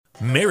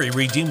Mary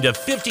redeemed a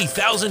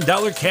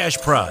 $50,000 cash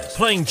prize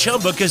playing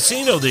Chumba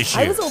Casino this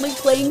year. I was only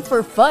playing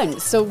for fun,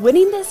 so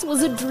winning this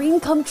was a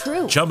dream come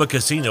true. Chumba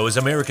Casino is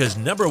America's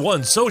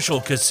 #1 social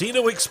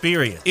casino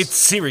experience. It's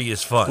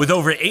serious fun. With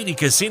over 80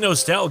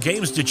 casino-style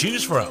games to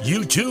choose from,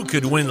 you too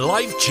could win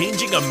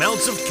life-changing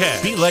amounts of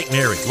cash. Be like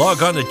Mary.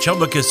 Log on to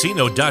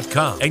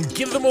ChumbaCasino.com and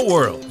give them a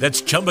whirl.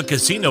 That's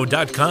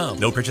ChumbaCasino.com.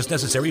 No purchase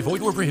necessary.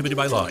 Void where prohibited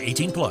by law.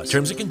 18 plus.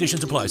 Terms and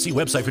conditions apply. See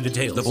website for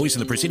details. The voice in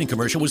the preceding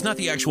commercial was not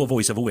the actual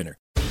voice of a winner.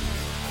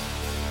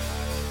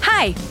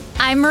 Hi,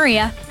 I'm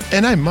Maria.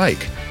 And I'm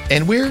Mike.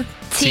 And we're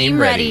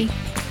Team Ready.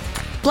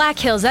 Black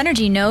Hills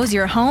Energy knows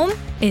your home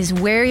is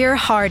where your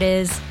heart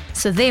is,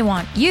 so they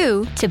want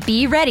you to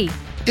be ready.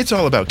 It's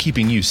all about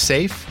keeping you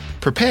safe,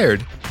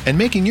 prepared, and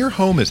making your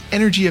home as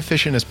energy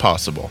efficient as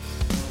possible.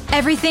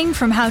 Everything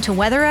from how to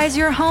weatherize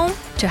your home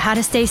to how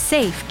to stay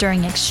safe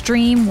during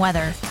extreme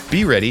weather.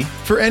 Be ready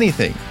for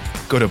anything.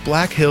 Go to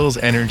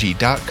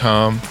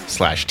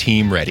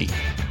blackhillsenergy.com/team ready.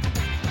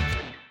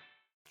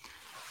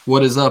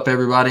 What is up,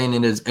 everybody? And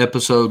it is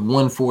episode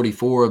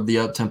 144 of the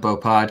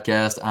Uptempo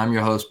podcast. I'm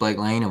your host, Blake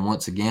Lane, and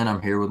once again,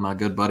 I'm here with my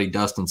good buddy,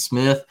 Dustin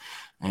Smith,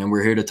 and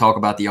we're here to talk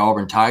about the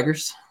Auburn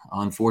Tigers.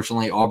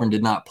 Unfortunately, Auburn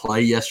did not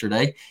play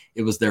yesterday.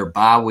 It was their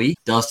bye week.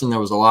 Dustin,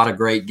 there was a lot of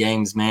great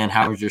games, man.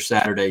 How was your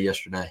Saturday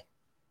yesterday?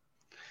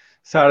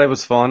 Saturday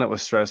was fun. It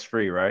was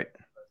stress-free, right?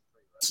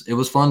 It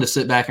was fun to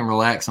sit back and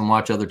relax and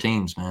watch other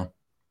teams, man.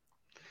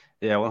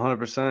 Yeah,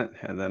 100%.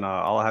 And then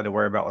all I had to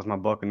worry about was my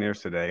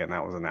Buccaneers today, and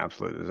that was an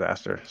absolute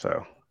disaster.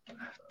 So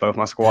both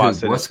my squads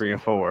sit at 3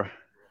 and 4.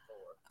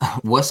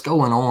 What's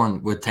going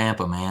on with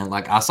Tampa, man?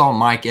 Like, I saw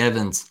Mike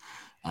Evans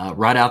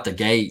right out the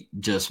gate,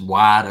 just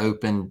wide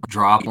open,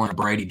 drop one.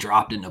 Brady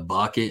dropped it in a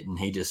bucket, and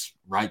he just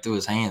right through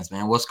his hands,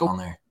 man. What's going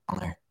on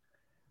there?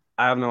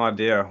 I have no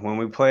idea. When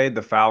we played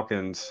the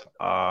Falcons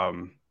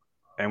and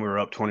we were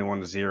up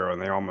 21-0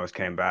 and they almost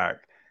came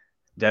back,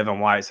 Devin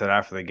White said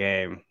after the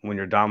game, when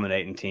you're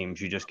dominating teams,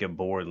 you just get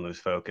bored and lose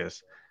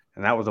focus.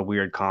 And that was a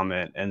weird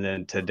comment. And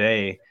then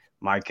today,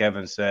 Mike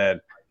Evans said,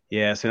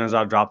 yeah, as soon as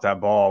I dropped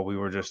that ball,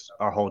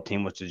 our whole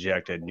team was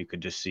dejected and you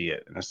could just see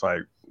it. And it's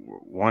like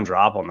one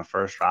drop on the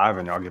first drive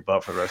and y'all give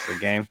up for the rest of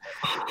the game.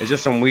 It's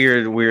just some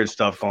weird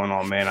stuff going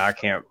on, man. I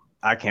can't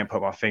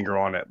put my finger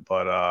on it,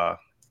 but I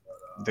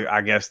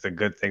guess the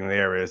good thing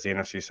there is the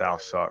NFC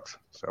South sucks.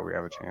 So we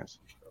have a chance.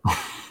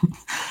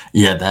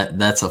 Yeah,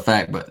 that's a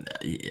fact.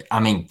 But, I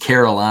mean,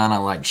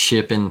 Carolina, like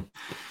shipping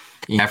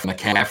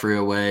McCaffrey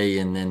away,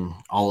 and then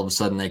all of a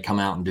sudden they come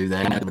out and do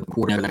that.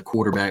 The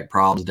quarterback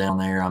problems down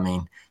there. I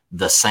mean,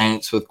 the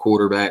Saints with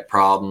quarterback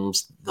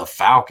problems. The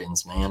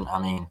Falcons, man. I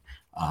mean,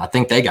 I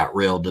think they got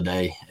railed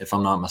today, if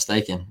I'm not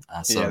mistaken.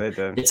 So yeah, they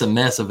did. It's a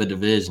mess of a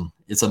division.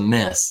 It's a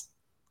mess.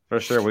 For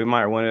sure. We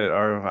might win it,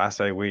 or I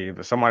say we,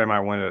 but somebody might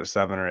win it at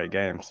 7 or 8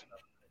 games.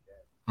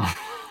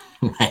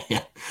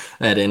 Man,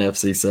 that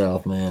NFC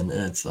South, man,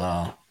 it's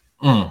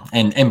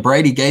and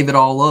Brady gave it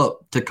all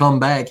up to come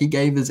back. He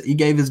gave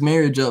his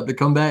marriage up to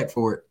come back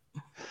for it.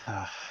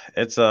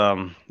 It's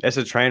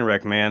a train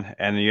wreck, man.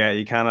 And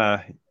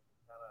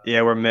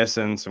we're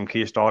missing some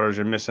key starters.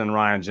 You're missing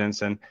Ryan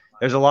Jensen.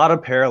 There's a lot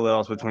of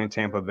parallels between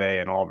Tampa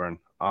Bay and Auburn.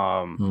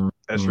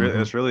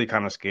 It's really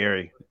kind of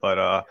scary.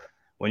 But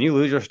when you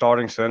lose your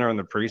starting center in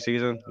the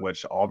preseason,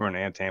 which Auburn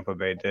and Tampa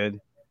Bay did,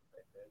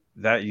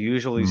 that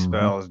usually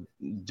spells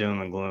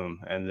doom and gloom.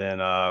 And then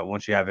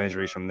once you have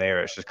injuries from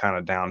there, it's just kind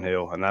of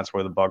downhill. And that's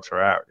where the Bucs are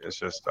at. It's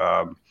just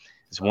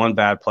it's one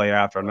bad play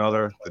after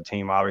another. The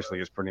team obviously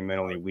is pretty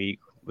mentally weak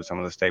with some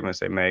of the statements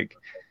they make.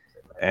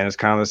 And it's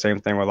kind of the same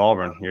thing with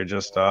Auburn. You're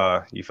just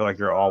you feel like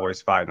you're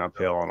always fighting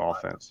uphill on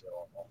offense.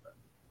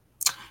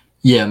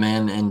 Yeah,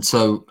 man. And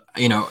so,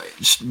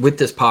 with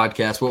this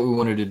podcast, what we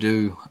wanted to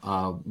do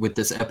with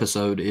this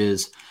episode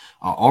is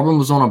Auburn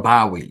was on a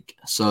bye week,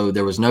 so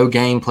there was no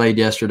game played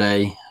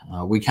yesterday.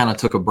 We kind of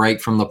took a break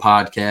from the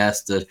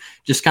podcast to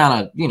just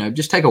kind of,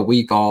 just take a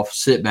week off,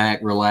 sit back,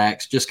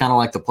 relax, just kind of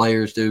like the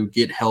players do,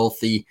 get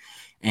healthy.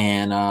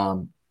 And, I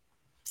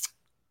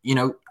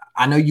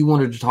know you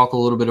wanted to talk a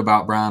little bit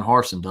about Brian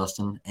Harsin,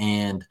 Dustin,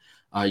 and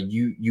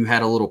you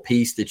had a little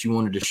piece that you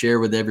wanted to share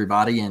with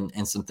everybody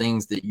and some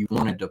things that you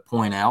wanted to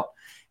point out.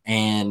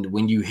 And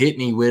when you hit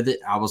me with it,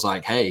 I was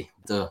like, hey,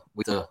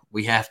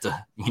 we have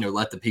to,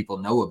 let the people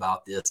know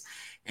about this.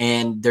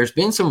 And there's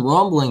been some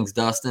rumblings,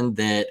 Dustin,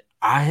 that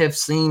I have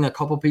seen a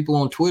couple people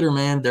on Twitter,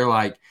 man. They're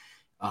like,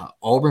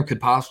 Auburn could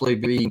possibly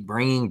be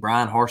bringing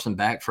Brian Harsin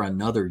back for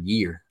another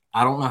year.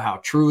 I don't know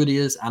how true it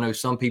is. I know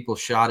some people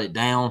shot it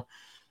down,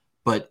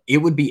 but it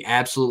would be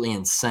absolutely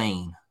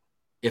insane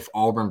if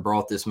Auburn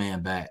brought this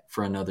man back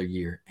for another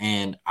year.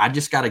 And I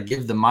just got to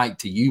give the mic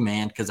to you,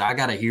 man, because I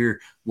got to hear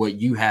what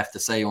you have to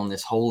say on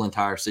this whole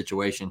entire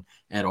situation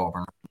at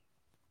Auburn.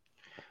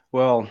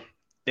 Well,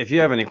 if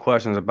you have any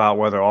questions about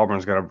whether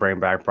Auburn's going to bring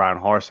back Brian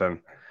Harsin,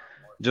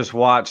 just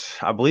watch,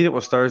 I believe it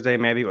was Thursday,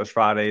 maybe it was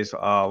Friday's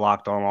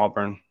Locked on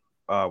Auburn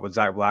with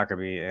Zach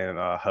Blackerby and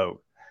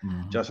Hoke.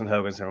 Justin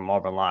Hogan said from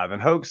Auburn Live.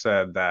 And Hoke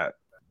said that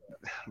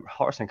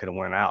Harsin could have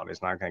went out.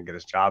 He's not going to get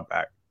his job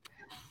back.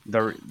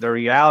 the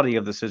reality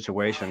of the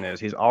situation is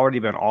he's already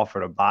been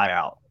offered a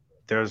buyout.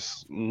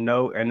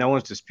 No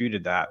one's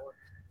disputed that.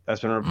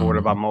 That's been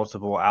reported by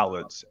multiple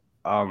outlets.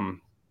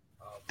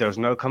 There's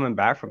no coming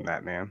back from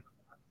that, man.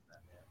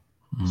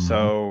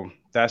 So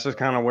that's just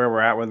kind of where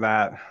we're at with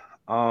that.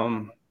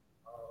 My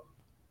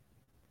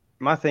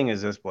thing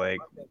is this, Blake.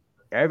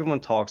 Everyone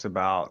talks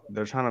about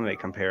they're trying to make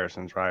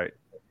comparisons, right,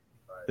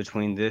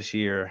 between this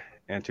year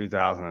and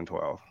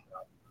 2012.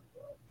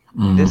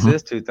 This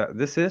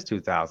is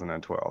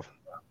 2012.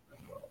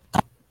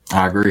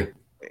 I agree.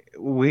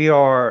 We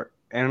are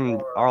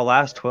in our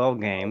last 12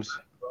 games.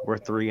 We're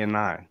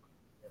 3-9.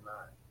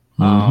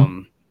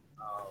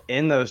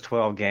 In those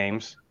 12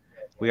 games,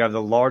 we have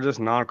the largest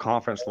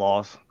non-conference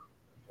loss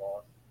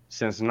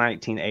since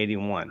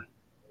 1981.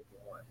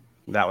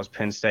 That was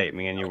Penn State.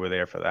 Me and you were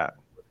there for that.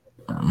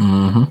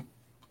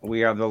 We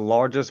have the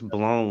largest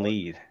blown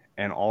lead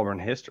in Auburn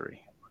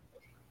history.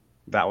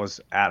 That was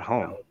at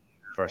home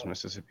versus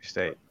Mississippi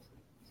State.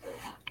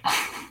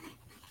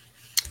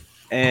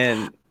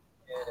 And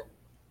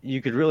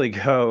you could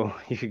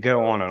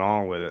go on and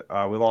on with it.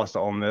 We lost to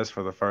Ole Miss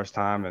for the first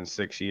time in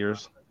 6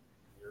 years.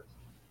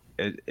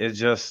 It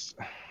just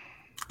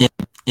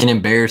in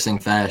embarrassing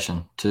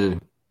fashion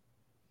too.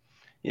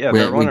 Yeah,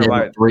 they're running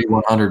right.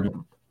 100.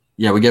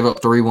 Yeah, we gave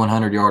up 3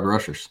 100-yard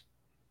rushers.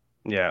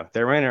 Yeah,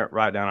 they ran it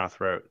right down our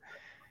throat.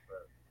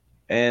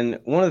 And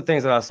one of the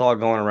things that I saw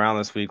going around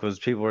this week was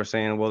people were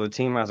saying, "Well, the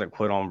team hasn't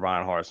quit on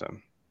Brian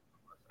Harsin."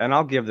 And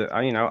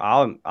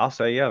I'll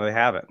say, yeah, they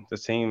haven't. The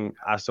team,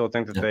 I still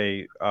think that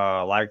they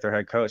like their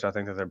head coach. I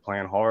think that they're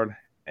playing hard.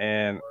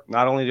 And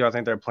not only do I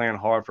think they're playing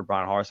hard for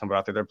Brian Harsin, but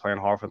I think they're playing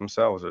hard for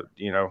themselves.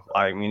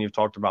 You've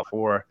talked about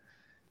before,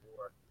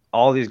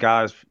 all these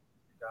guys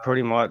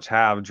pretty much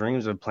have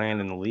dreams of playing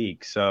in the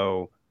league.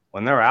 So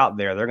when they're out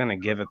there, they're going to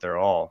give it their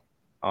all.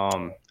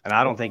 And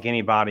I don't think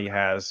anybody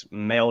has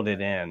mailed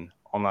it in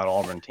on that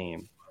Auburn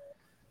team.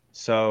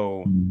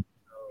 So,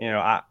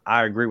 I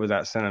agree with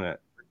that sentiment.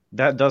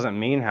 That doesn't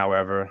mean,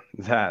 however,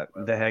 that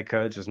the head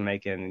coach is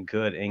making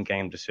good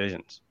in-game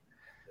decisions.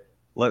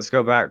 Let's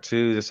go back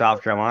to the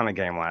South Carolina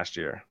game last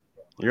year.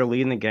 You're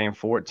leading the game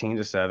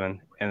 14-7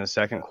 in the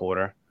second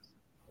quarter.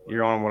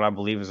 You're on what I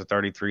believe is a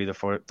 33 to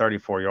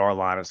 34-yard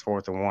line. It's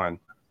 4th and 1.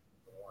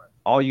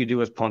 All you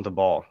do is punt the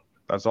ball.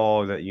 That's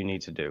all that you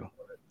need to do.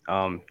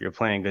 You're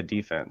playing good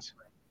defense.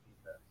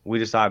 We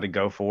decided to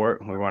go for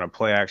it. We want to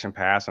play action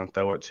pass and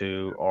throw it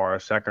to our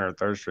second or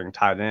third string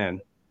tight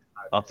end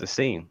up the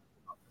seam.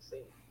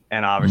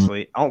 And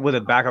obviously, with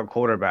a backup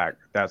quarterback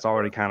that's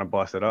already kind of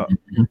busted up.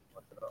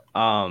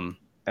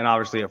 And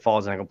obviously, it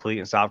falls incomplete,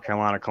 and South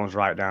Carolina comes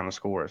right down and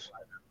scores.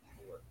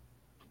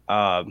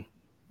 The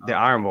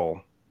Iron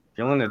Bowl,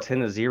 you're only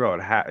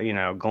 10-0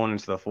 at going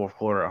into the fourth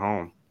quarter at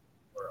home.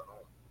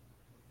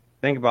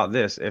 Think about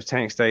this: if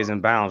Tank stays in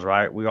bounds,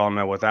 right? We all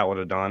know what that would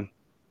have done.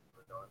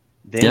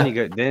 Then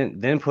you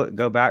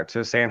go back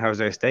to San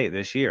Jose State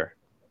this year.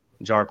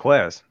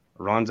 Jarquez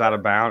runs out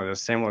of bounds in a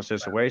similar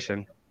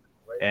situation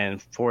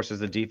and forces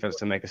the defense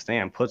to make a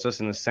stand, puts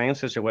us in the same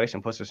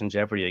situation, puts us in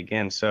jeopardy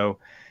again. So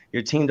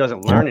your team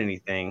doesn't learn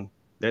anything.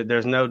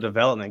 There's no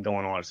development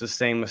going on. It's the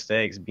same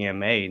mistakes being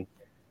made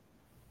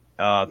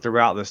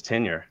throughout this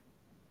tenure.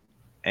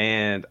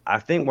 And I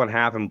think what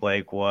happened,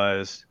 Blake,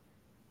 was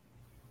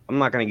I'm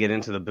not going to get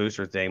into the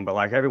booster thing, but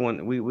like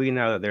everyone, we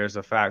know that there's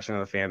a faction of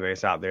the fan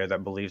base out there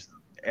that believes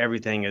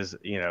everything is,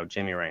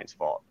 Jimmy Raines'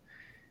 fault.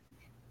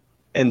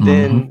 And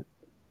then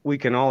we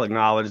can all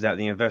acknowledge that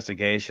the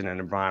investigation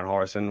into Brian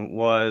Harsin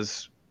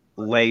was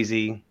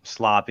lazy,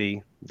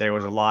 sloppy. There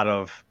was a lot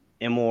of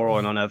immoral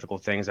and unethical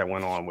things that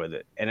went on with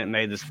it, and it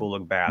made the school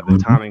look bad. The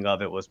timing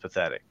of it was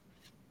pathetic,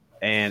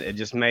 and it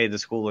just made the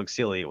school look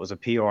silly. It was a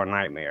PR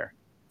nightmare,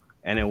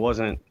 and it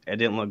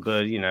didn't look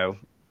good.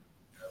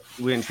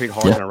 We didn't treat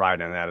Harsin right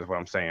in that, is what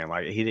I'm saying.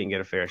 Like, he didn't get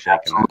a fair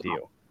shake in that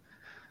deal.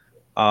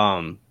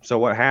 So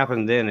what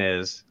happened then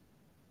is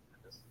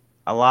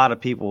a lot of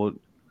people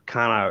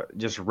kind of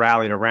just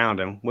rallied around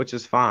him, which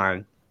is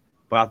fine,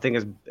 but I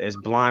think it's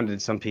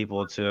blinded some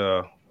people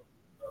to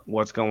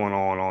what's going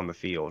on the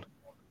field.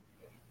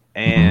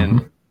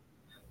 And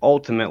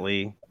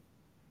ultimately,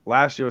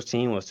 last year's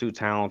team was too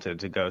talented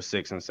to go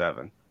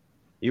 6-7.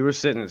 You were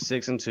sitting at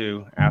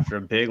 6-2 after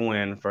a big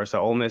win versus an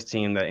Ole Miss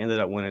team that ended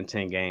up winning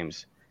 10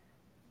 games,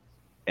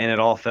 and it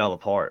all fell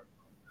apart.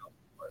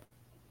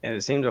 And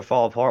it seemed to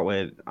fall apart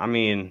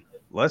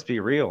let's be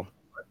real.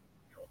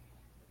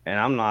 And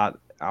I'm not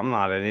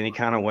in any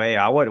kind of way.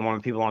 I wasn't one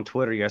of the people on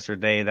Twitter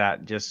yesterday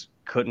that just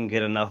couldn't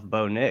get enough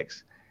Bo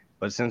Nix.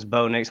 But since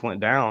Bo Nix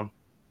went down,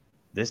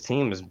 this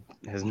team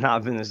has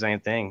not been the same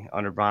thing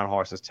under Brian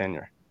Harsin's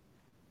tenure.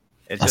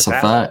 That's a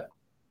fact.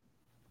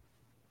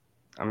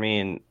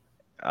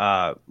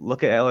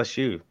 Look at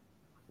LSU.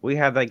 We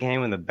have that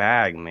game in the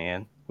bag,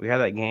 man. We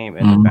have that game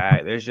in the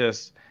bag. There's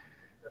just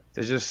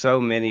so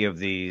many of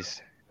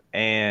these,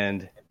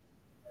 and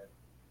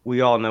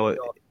we all know it.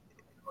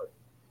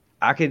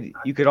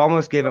 You could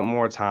almost give it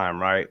more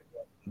time, right?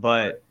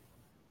 But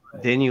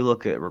then you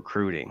look at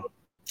recruiting,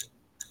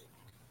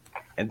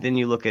 And then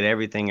you look at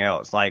everything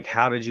else. Like,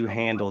 how did you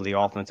handle the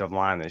offensive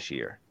line this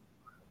year?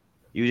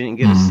 You didn't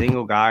get a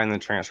single guy in the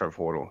transfer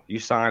portal. You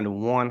signed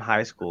one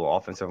high school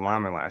offensive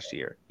lineman last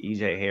year,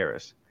 E.J.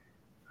 Harris.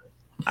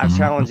 I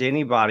challenge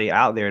anybody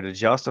out there to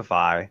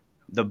justify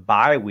the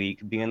bye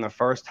week being the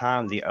first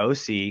time the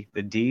OC,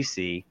 the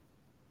DC,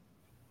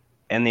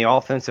 and the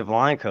offensive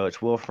line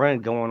coach, Will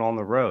Friend, going on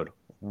the road.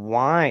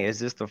 Why is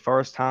this the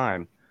first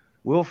time?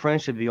 Will Friend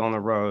should be on the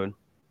road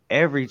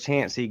every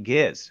chance he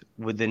gets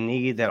with the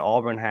need that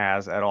Auburn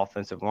has at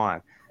offensive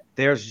line.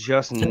 There's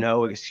just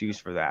no excuse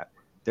for that.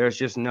 There's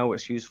just no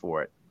excuse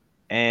for it.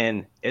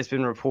 And it's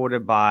been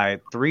reported by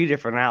 3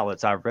 different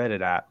outlets I've read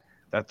it at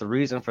that the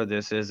reason for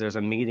this is there's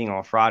a meeting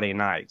on Friday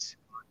nights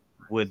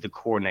with the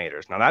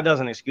coordinators. Now, that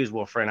doesn't excuse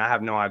Will Friend. I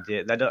have no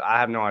idea. I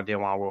have no idea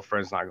why Will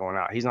Friend's not going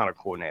out. He's not a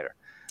coordinator.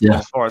 Yeah. But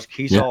as far as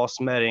Keyshaw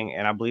Smedding,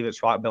 and I believe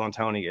it's Rock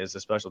Bellantoni is the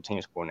special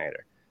teams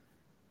coordinator.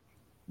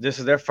 This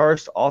is their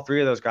first, all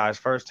 3 of those guys'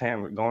 first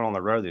time going on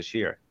the road this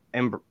year.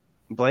 And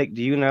Blake,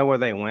 do you know where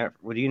they went?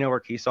 Do you know where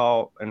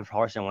Keyshaw and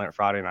Harsin went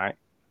Friday night?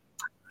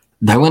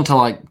 They went to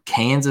like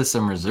Kansas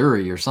or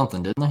Missouri or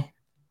something, didn't they?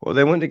 Well,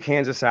 they went to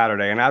Kansas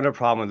Saturday, and I have no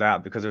problem with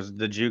that because there's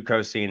the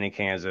JUCO scene in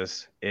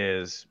Kansas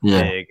is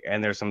big,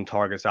 and there's some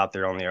targets out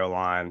there on the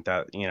O-line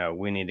that,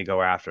 we need to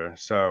go after.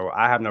 So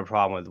I have no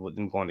problem with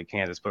them going to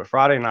Kansas. But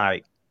Friday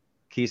night,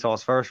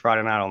 Keysaw's first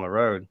Friday night on the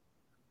road,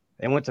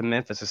 they went to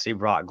Memphis to see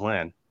Brock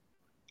Glenn.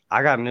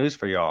 I got news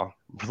for y'all.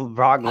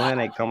 Brock Glenn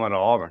ain't coming to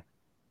Auburn.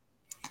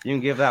 You can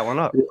give that one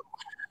up.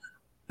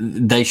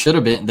 They should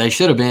have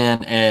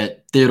been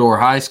at Theodore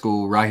High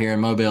School right here in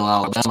Mobile,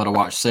 Alabama to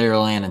watch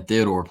Saraland and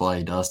Theodore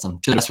play,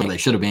 Dustin. That's where they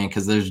should have been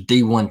because there's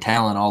D1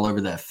 talent all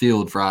over that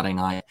field Friday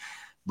night.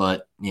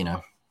 But,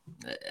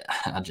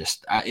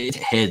 it's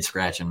head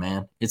scratching,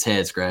 man. It's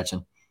head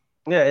scratching.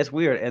 Yeah, it's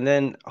weird. And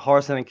then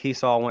Harsin and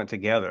Keesaw went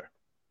together.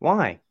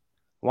 Why?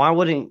 Why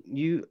wouldn't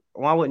you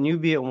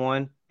be at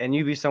one and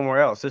you be somewhere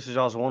else? This is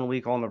y'all's 1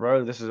 week on the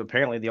road. This is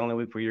apparently the only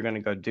week where you're going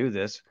to go do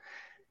this.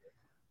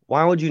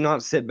 Why would you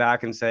not sit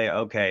back and say,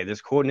 okay, this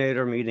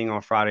coordinator meeting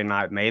on Friday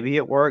night, maybe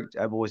it worked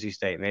at Boise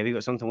State. Maybe it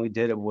was something we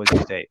did at Boise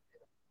State,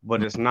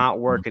 but it's not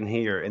working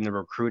here in the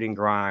recruiting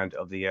grind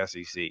of the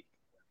SEC.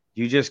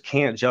 You just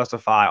can't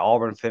justify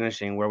Auburn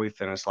finishing where we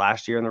finished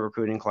last year in the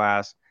recruiting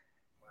class.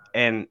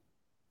 And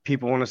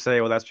people want to say,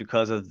 well, that's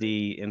because of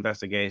the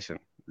investigation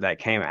that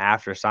came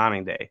after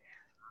signing day.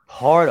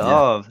 Part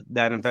of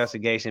that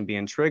investigation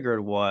being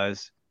triggered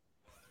was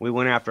we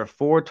went after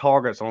 4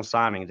 targets on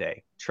signing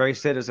day. Trey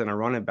Citizen, a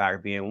running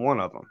back, being one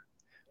of them.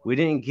 We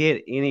didn't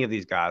get any of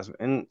these guys.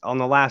 And on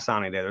the last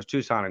signing day, there's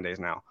 2 signing days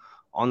now.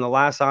 On the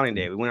last signing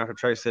day, we went after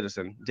Trey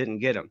Citizen, didn't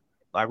get him.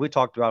 Like we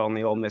talked about on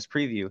the Ole Miss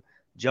preview,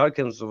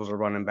 Judkins was a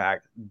running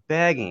back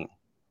begging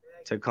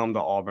to come to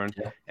Auburn,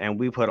 and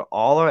we put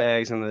all our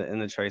eggs in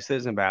the Trey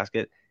Citizen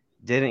basket,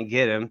 didn't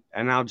get him,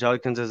 and now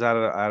Judkins is at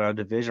a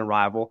division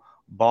rival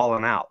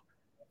balling out.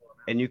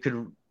 And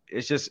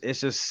it's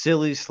just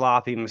silly,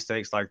 sloppy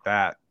mistakes like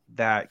that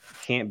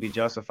can't be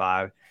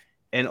justified.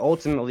 And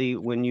ultimately,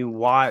 when you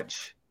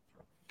watch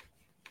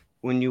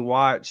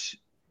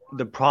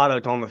the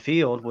product on the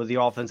field with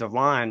the offensive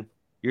line,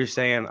 you're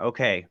saying,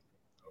 okay,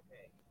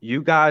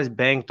 you guys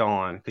banked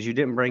on, because you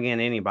didn't bring in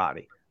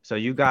anybody. So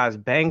you guys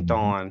banked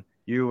on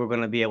you were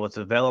going to be able to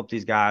develop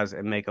these guys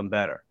and make them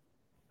better.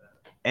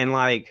 And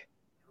like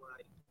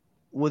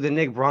with the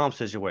Nick Brom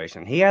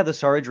situation, he had the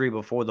surgery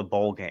before the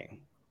bowl game.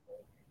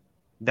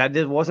 That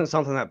wasn't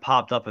something that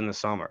popped up in the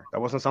summer.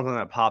 That wasn't something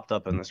that popped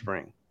up in the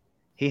spring.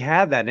 He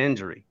had that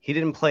injury. He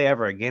didn't play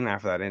ever again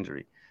after that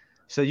injury.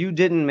 So you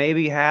didn't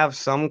maybe have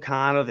some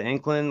kind of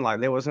inkling, like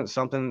there wasn't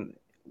something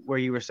where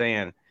you were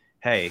saying,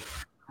 hey,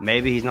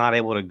 maybe he's not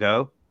able to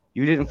go.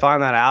 You didn't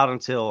find that out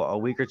until a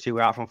week or 2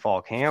 out from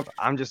fall camp.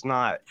 I'm just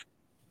not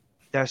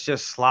 – that's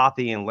just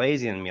sloppy and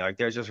lazy in me. Like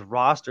there's just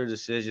roster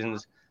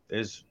decisions.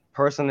 There's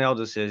personnel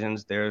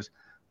decisions. There's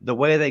the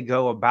way they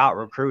go about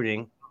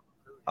recruiting.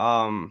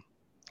 I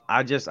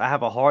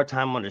have a hard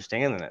time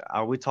understanding it.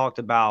 We talked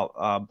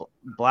about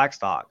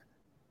Blackstock.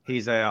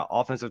 He's an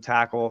offensive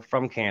tackle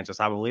from Kansas.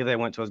 I believe they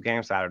went to his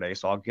game Saturday,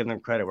 so I'll give them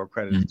credit where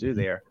credit is due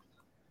there.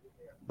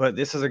 But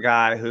this is a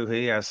guy who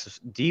he has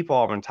deep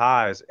Auburn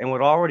ties and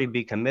would already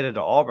be committed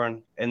to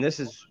Auburn. And this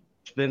has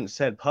been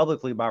said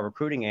publicly by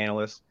recruiting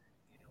analysts.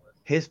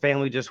 His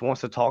family just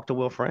wants to talk to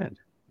Will Friend.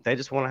 They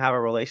just want to have a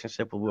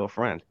relationship with Will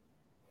Friend.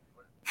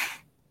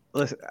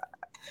 Listen,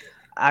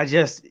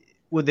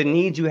 with the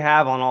needs you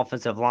have on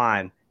offensive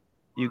line,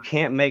 you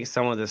can't make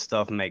some of this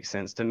stuff make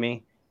sense to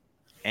me.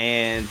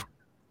 And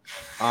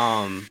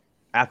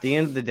at the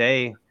end of the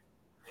day,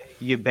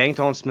 you banked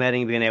on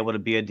Smedding being able to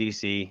be a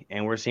DC,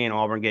 and we're seeing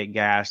Auburn get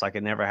gashed like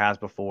it never has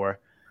before.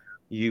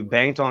 You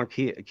banked on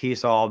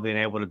Keesaw being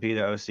able to be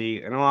the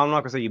OC. And I'm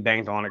not going to say you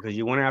banked on it because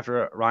you went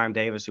after Ryan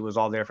Davis, who was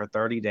all there for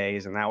 30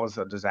 days, and that was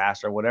a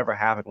disaster. Whatever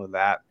happened with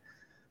that.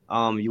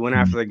 You went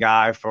after the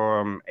guy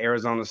from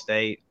Arizona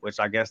State, which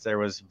I guess there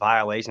was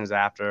violations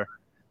after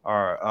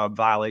or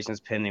violations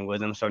pending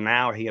with him. So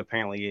now he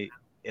apparently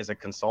is a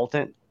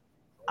consultant.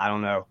 I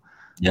don't know.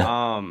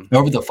 Yeah.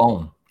 Over the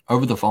phone.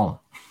 Over the phone.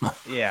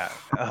 Yeah.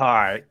 All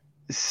right.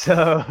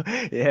 So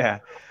yeah.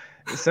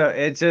 So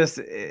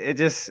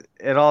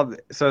it all.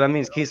 So that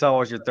means Keyshaw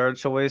was your third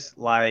choice.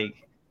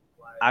 Like,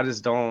 I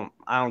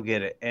don't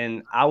get it.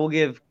 And I will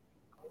give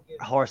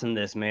Harsin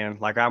this, man.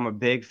 Like, I'm a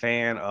big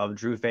fan of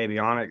Drew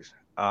Fabianics.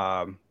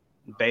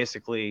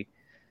 Basically,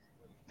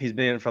 he's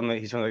from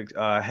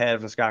the head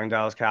of the Scouting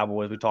Dallas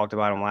Cowboys. We talked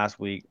about him last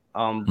week.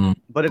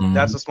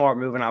 That's a smart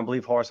move, and I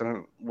believe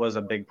Harsin was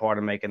a big part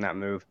of making that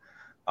move.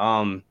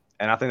 And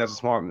I think that's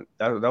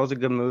that was a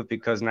good move,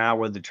 because now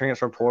with the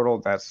transfer portal,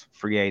 that's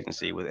free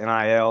agency. With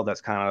NIL,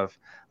 that's kind of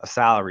a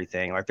salary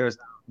thing. Like, there's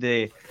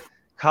the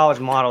college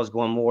model is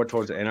going more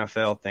towards the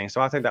NFL thing.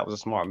 So I think that was a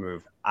smart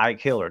move. Ike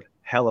Hillard,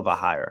 hell of a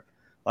hire.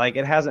 Like,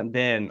 it hasn't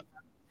been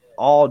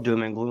all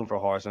doom and gloom for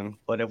Harsin,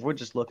 but if we're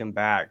just looking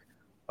back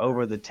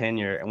over the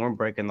tenure and we're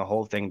breaking the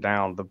whole thing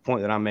down, the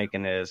point that I'm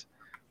making is,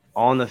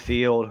 on the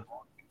field,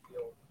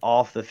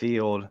 off the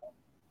field,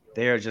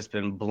 there's just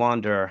been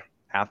blunder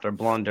after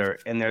blunder,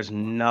 and there's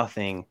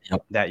nothing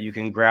that you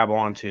can grab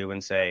onto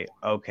and say,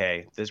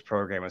 okay, this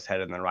program is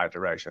headed in the right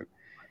direction.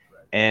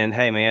 And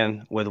hey,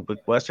 man, with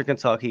Western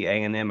Kentucky,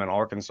 A&M, and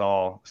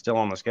Arkansas still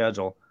on the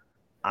schedule,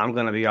 I'm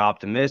going to be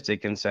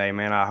optimistic and say,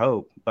 man, I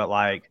hope. But,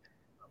 like,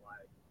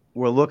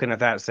 we're looking at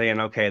that saying,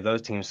 okay,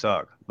 those teams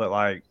suck. But,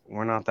 like,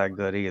 we're not that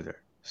good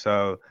either.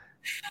 So,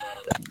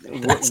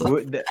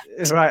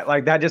 right,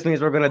 like, that just means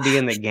we're going to be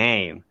in the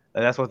game.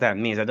 That's what that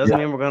means. That doesn't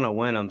mean we're going to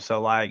win them.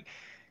 So, like,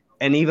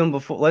 and even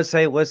before, let's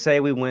say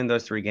we win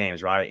those 3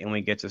 games, right, and we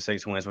get to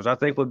 6 wins, which I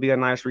think would be a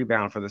nice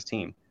rebound for this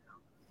team.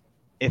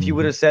 If you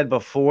would have said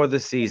before the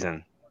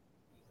season,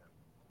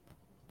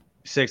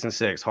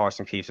 6-6,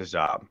 Harsin keeps his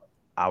job,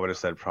 I would have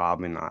said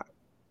probably not.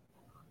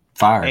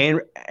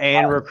 Fire.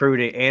 And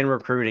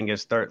recruiting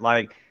is third.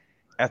 Like,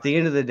 at the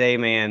end of the day,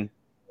 man,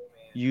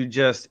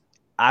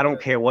 I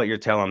don't care what you're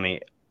telling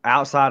me.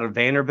 Outside of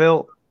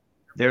Vanderbilt,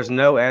 there's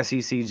no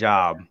SEC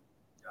job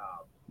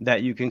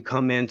that you can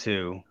come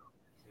into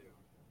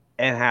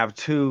and have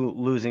 2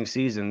 losing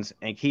seasons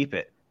and keep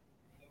it.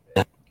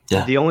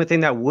 Yeah. The only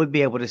thing that would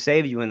be able to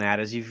save you in that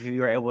is if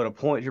you're able to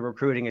point to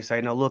recruiting and say,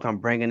 no, look, I'm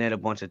bringing in a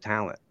bunch of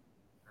talent.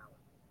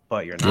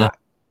 But you're not.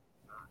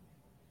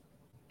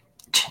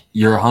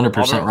 You're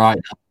 100% right.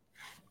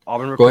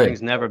 Auburn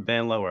recruiting's never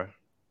been lower.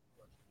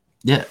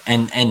 Yeah,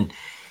 and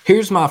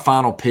here's my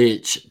final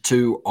pitch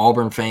to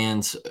Auburn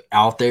fans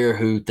out there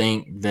who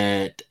think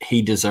that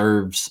he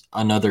deserves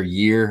another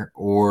year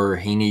or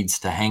he needs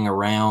to hang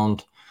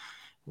around,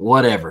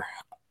 whatever.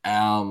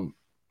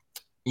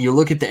 You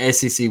look at the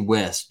SEC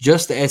West,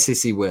 just the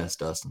SEC West,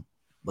 Dustin.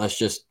 Let's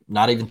just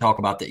not even talk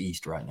about the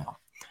East right now.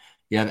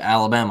 You have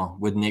Alabama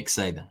with Nick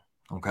Saban,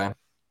 okay?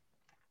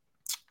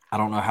 I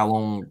don't know how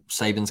long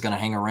Saban's going to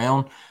hang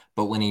around,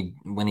 but when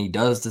he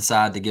does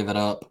decide to give it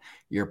up,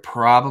 you're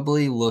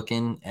probably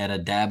looking at a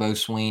Dabo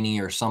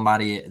Swinney or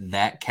somebody at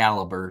that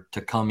caliber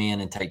to come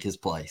in and take his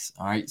place,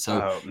 all right?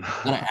 So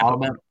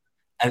Alabama,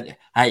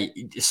 hey,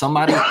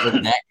 somebody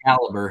at that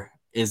caliber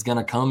is going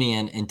to come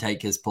in and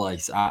take his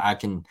place. I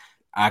can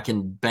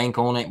bank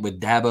on it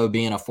with Dabo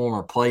being a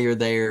former player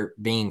there,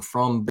 being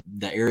from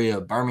the area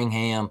of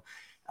Birmingham.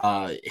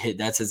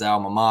 That's his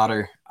alma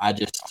mater.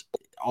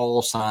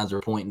 All signs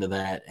are pointing to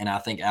that. And I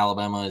think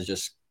Alabama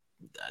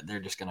they're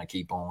just going to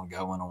keep on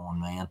going on,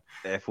 man.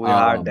 If we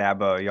hire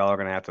Dabo, y'all are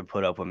going to have to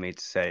put up with me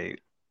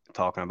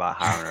talking about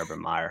hiring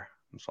Urban Meyer.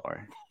 I'm sorry.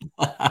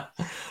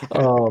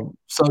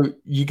 So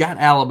you got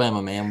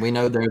Alabama, man. We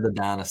know they're the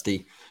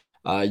dynasty.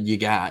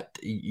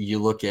 You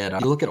look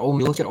at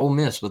Ole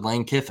Miss with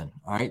Lane Kiffin.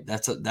 All right,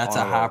 that's a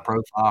high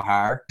profile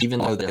hire. Even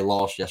though they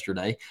lost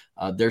yesterday,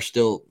 they're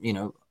still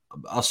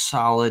a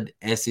solid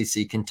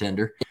SEC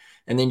contender.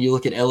 And then you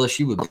look at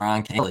LSU with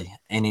Brian Kelly,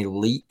 an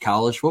elite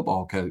college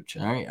football coach.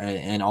 All right,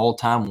 an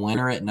all-time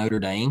winner at Notre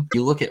Dame.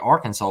 You look at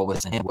Arkansas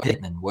with Sam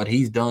Pittman, what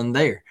he's done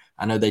there.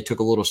 I know they took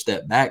a little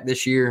step back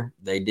this year.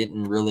 They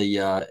didn't really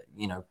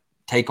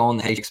take on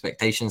the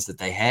expectations that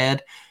they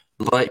had.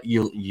 But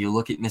you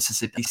look at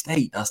Mississippi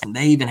State, Dustin.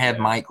 They even have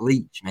Mike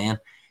Leach, man.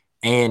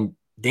 And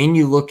then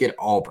you look at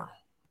Auburn.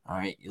 All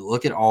right, you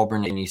look at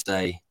Auburn and you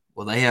say,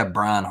 well, they have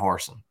Brian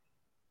Harsin.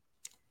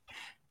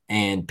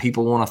 And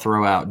people want to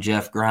throw out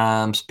Jeff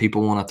Grimes.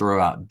 People want to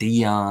throw out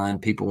Dion.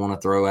 People want to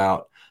throw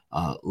out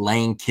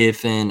Lane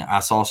Kiffin.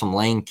 I saw some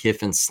Lane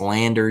Kiffin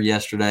slander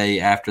yesterday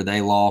after they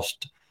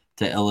lost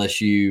to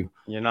LSU.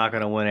 You're not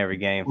going to win every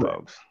game,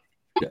 folks.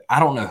 I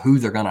don't know who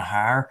they're going to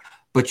hire.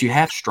 But you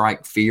have to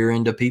strike fear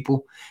into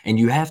people, and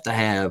you have to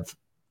have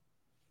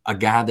a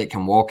guy that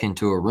can walk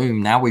into a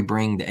room. Now we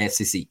bring the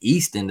SEC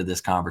East into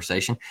this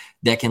conversation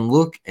that can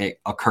look at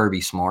a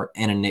Kirby Smart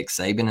and a Nick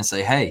Saban and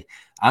say, hey,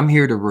 I'm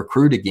here to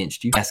recruit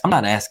against you. I'm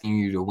not asking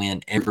you to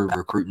win every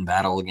recruiting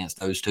battle against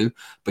those two,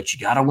 but you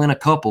got to win a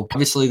couple.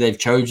 Obviously, they've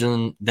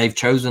chosen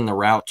the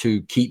route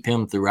to keep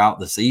him throughout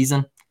the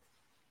season.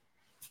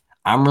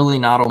 I'm really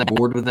not on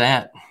board with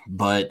that,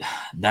 but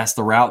that's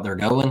the route they're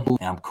going.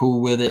 I'm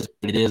cool with it.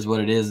 It is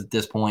what it is at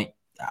this point.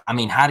 I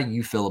mean, how do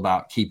you feel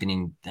about keeping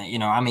him? You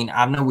know, I mean,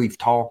 I know we've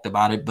talked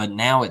about it, but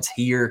now it's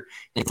here,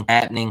 it's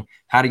happening.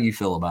 How do you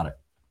feel about it?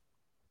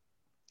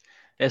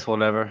 It's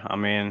whatever. I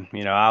mean,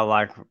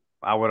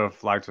 I would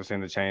have liked to have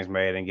seen the change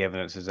made and given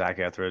it to Zach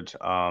Etheridge.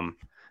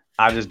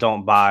 I just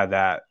don't buy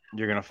that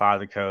you're going to fire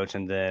the coach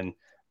and then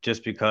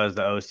just because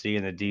the OC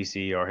and the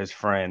DC are his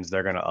friends,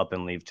 they're going to up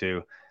and leave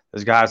too.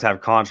 Those guys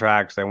have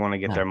contracts. They want to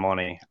get their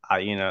money.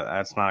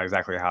 That's not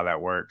exactly how that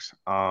works.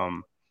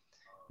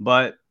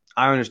 But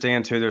I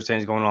understand too, there's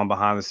things going on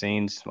behind the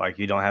scenes. Like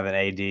you don't have an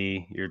AD.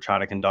 You're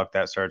trying to conduct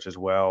that search as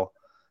well.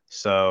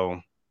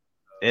 So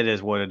it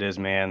is what it is,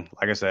 man.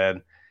 Like I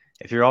said,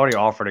 if you're already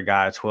offered a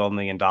guy $12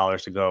 million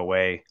to go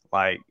away,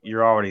 like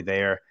you're already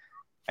there.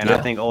 And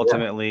I think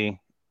ultimately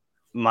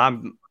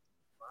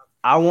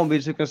I won't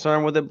be too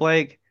concerned with it,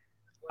 Blake,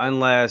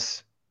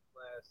 unless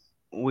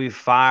we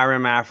fire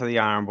him after the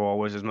Iron Bowl,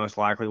 which is most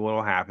likely what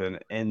will happen.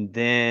 And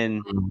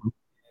then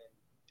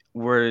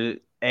we're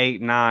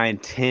 8, 9,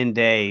 10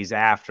 days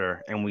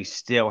after, and we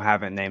still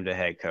haven't named a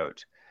head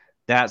coach.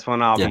 That's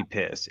when I'll be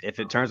pissed. If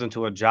it turns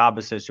into a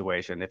job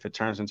situation, if it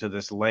turns into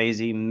this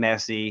lazy,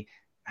 messy,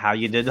 how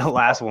you did the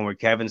last one with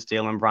Kevin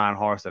Steele and Brian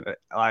Harsin,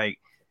 like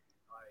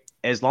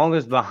as long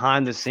as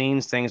behind the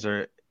scenes things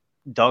are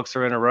ducks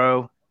are in a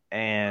row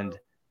and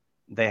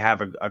they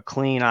have a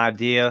clean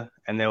idea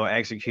and they will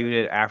execute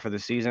it after the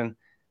season,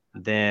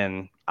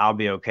 then I'll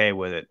be okay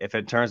with it. If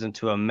it turns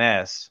into a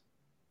mess,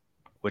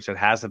 which it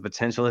has the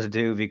potential to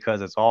do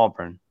because it's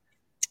Auburn,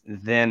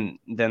 then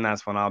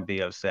that's when I'll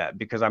be upset.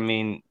 Because, I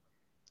mean,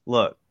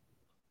 look,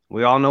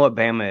 we all know what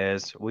Bama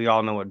is. We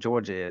all know what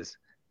Georgia is.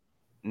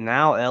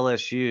 Now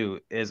LSU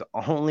is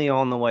only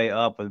on the way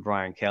up with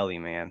Brian Kelly,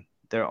 man.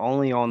 They're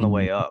only on the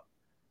way up.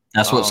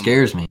 That's what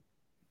scares me.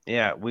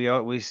 Yeah,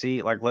 we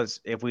see, like,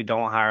 if we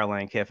don't hire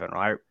Lane Kiffin,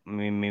 right? I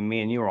mean,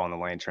 me and you are on the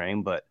Lane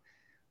train, but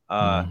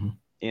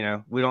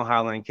we don't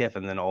hire Lane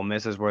Kiffin, then Ole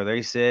Miss is where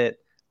they sit.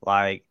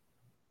 Like,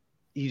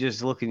 you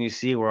just look and you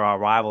see where our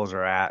rivals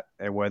are at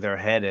and where they're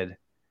headed,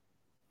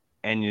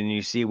 and then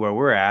you see where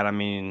we're at. I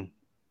mean,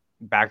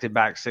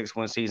 back-to-back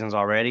 6-win seasons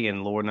already,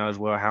 and Lord knows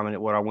what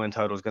our win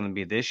total is going to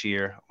be this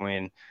year. I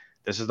mean,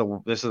 this is the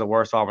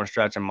worst Auburn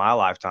stretch in my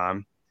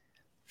lifetime.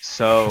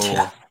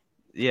 So.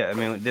 Yeah, I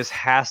mean, this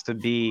has to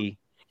be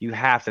 – you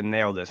have to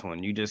nail this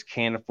one. You just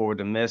can't afford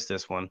to miss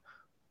this one,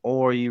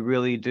 or you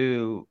really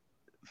do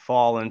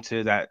fall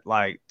into that,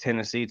 like,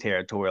 Tennessee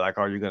territory, like,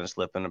 are you going to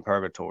slip into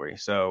purgatory?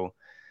 So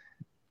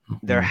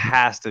there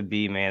has to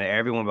be, man,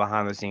 everyone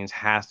behind the scenes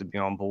has to be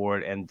on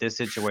board, and this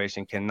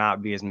situation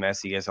cannot be as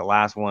messy as the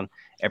last one.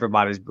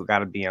 Everybody's got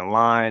to be in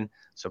line,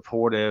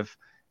 supportive.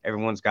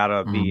 Everyone's got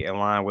to be in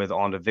line with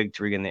on the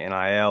victory in the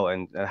NIL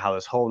and how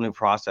this whole new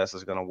process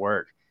is going to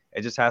work.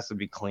 It just has to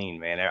be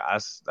clean, man.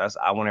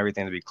 I want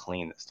everything to be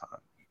clean this time.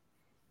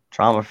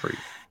 Trauma free.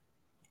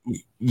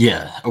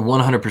 Yeah,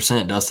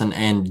 100%, Dustin.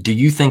 And do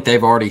you think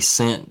they've already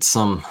sent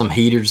some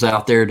heaters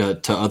out there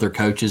to other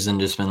coaches and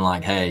just been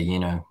like, hey,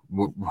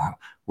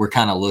 we're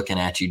kind of looking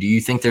at you? Do you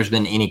think there's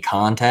been any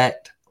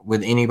contact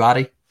with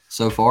anybody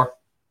so far?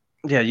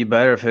 Yeah, you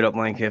better have hit up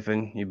Lane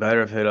Kiffin. You better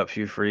have hit up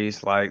Hugh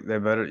Freeze. Like, they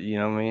better, you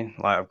know what I mean?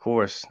 Like, of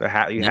course,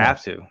 you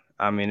have to.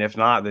 I mean, if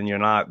not, then you're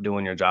not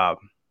doing your job.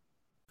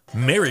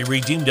 Mary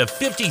redeemed a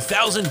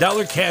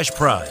 $50,000 cash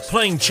prize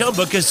playing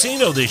Chumba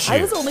Casino this year.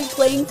 I was only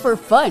playing for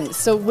fun,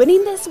 so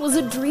winning this was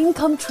a dream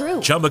come true.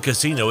 Chumba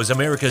Casino is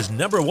America's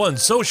 #1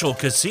 social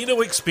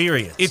casino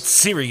experience. It's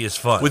serious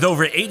fun. With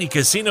over 80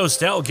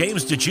 casino-style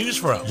games to choose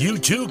from, you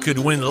too could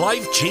win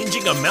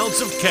life-changing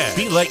amounts of cash.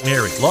 Be like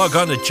Mary. Log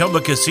on to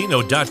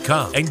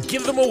ChumbaCasino.com and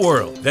give them a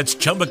whirl. That's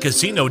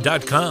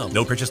ChumbaCasino.com.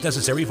 No purchase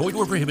necessary. Void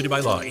or prohibited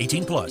by law.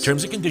 18+.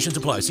 Terms and conditions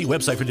apply. See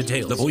website for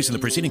details. The voice in the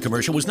preceding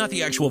commercial was not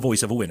the actual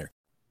voice of a winner.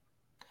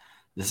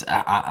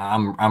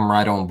 I'm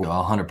right on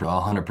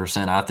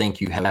 100%. I think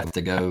you have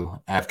to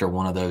go after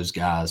one of those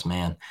guys,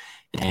 man,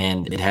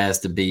 and it has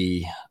to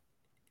be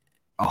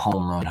a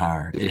home run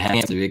hire. It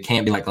has to. It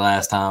can't be like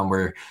last time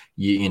where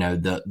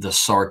the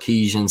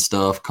Sarkisian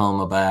stuff come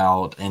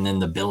about, and then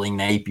the Billy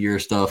Napier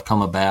stuff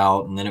come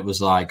about, and then it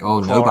was like, oh,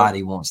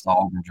 nobody wants the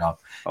Auburn job.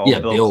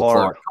 Bill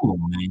Clark. Come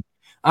on, man.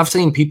 I've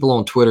seen people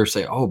on Twitter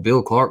say, oh,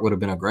 Bill Clark would have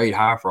been a great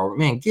hire for Auburn.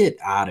 Man, get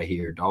out of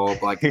here,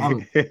 dog. Like,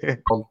 it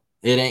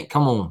ain't.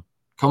 Come on.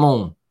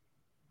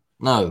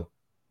 No,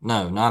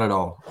 not at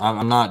all.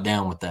 I'm not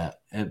down with that.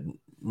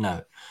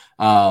 No.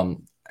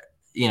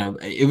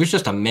 It was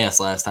just a mess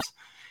last time.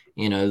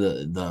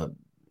 The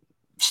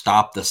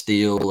stop the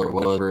steal or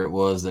whatever it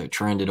was that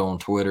trended on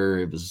Twitter.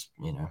 It was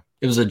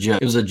a joke.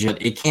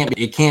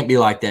 It can't be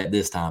like that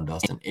this time,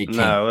 Dustin.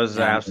 No, it was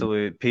an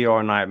absolute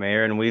PR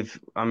nightmare. And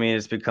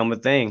it's become a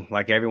thing.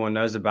 Like, everyone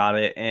knows about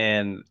it.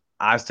 And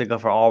I stick up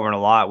for Auburn a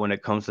lot when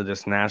it comes to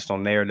this national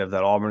narrative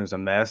that Auburn is a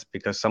mess,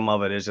 because some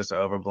of it is just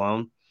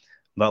overblown.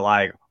 But,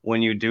 like,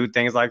 when you do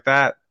things like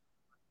that,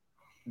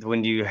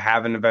 when you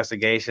have an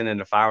investigation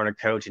into firing a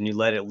coach and you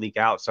let it leak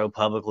out so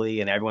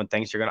publicly and everyone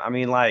thinks you're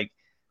going to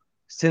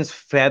 – since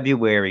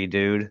February,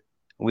 dude,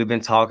 we've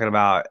been talking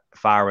about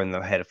firing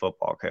the head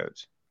football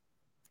coach.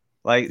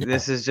 Like,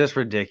 this is just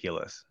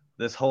ridiculous.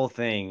 This whole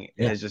thing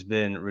has just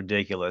been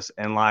ridiculous.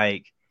 And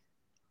like,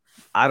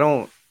 I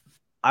don't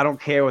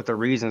care what the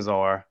reasons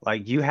are.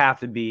 Like, you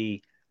have to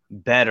be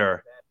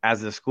better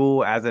as a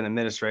school, as an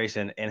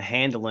administration, and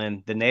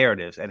handling the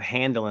narratives and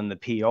handling the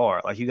PR.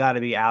 Like, you got to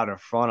be out in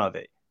front of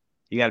it.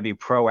 You got to be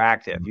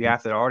proactive. You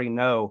have to already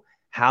know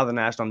how the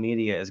national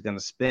media is going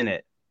to spin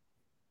it.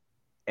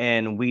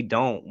 And we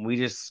don't. We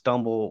just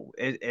stumble.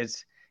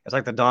 It's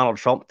like the Donald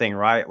Trump thing,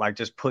 right? Like,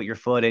 just put your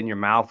foot in your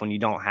mouth when you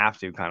don't have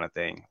to, kind of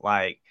thing.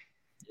 Like,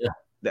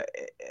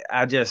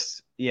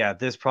 this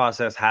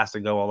process has to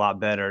go a lot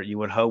better. You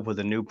would hope with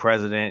a new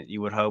president.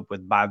 You would hope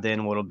with by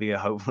then what'll be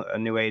a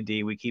new AD.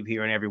 We keep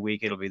hearing every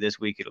week it'll be this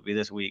week. It'll be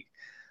this week.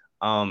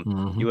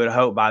 You would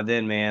hope by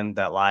then, man,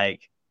 that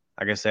like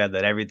I said,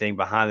 that everything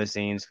behind the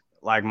scenes,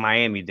 like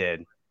Miami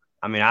did.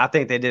 I mean, I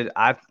think they did.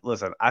 I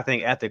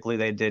think ethically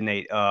they did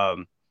Nate.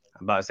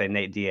 I'm about to say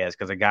Nate Diaz,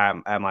 because a guy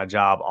at my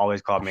job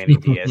always called Manny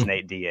Diaz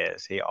Nate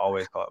Diaz. He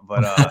always called.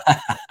 But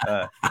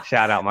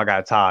shout out my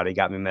guy Todd. He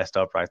got me messed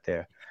up right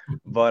there.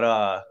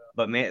 But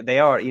man,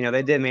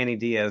 they did Manny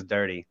Diaz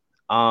dirty.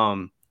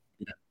 As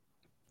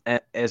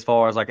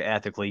far as like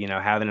ethically,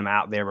 having him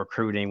out there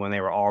recruiting when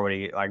they were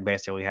already like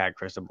basically had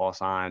Cristobal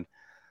signed.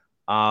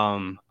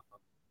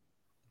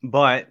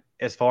 But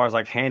as far as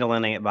like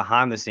handling it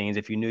behind the scenes,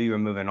 if you knew you were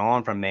moving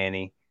on from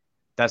Manny,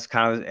 that's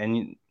kind of,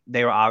 and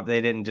they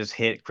didn't just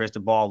hit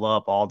Cristobal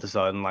up all of a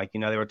sudden. Like,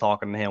 they were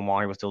talking to him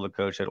while he was still the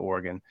coach at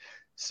Oregon.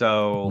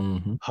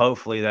 So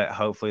hopefully that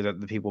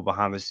the people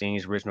behind the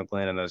scenes, Rich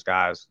McGlynn and those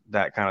guys,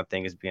 that kind of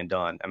thing is being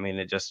done. I mean,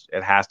 it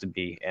has to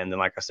be. And then,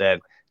 like I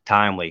said,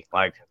 timely,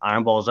 like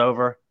Iron Bowl's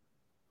over.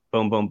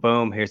 Boom, boom,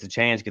 boom. Here's the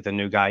chance. Get the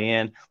new guy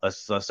in.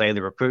 Let's say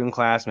the recruiting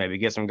class, maybe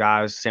get some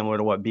guys similar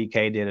to what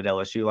BK did at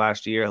LSU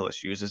last year.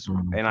 Let's use this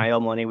NIL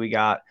money we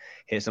got,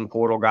 hit some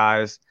portal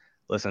guys.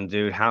 Listen,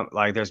 dude,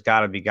 there's got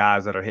to be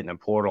guys that are hitting a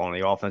portal on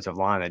the offensive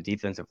line, the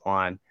defensive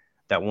line,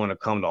 that want to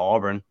come to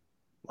Auburn.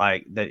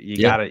 Like that, you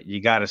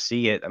gotta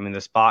see it. I mean,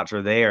 the spots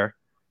are there.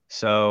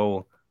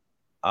 So,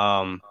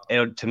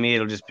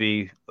 it'll just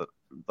be,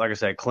 like I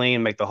said,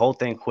 clean, make the whole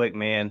thing quick,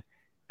 man.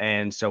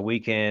 And so we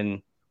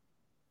can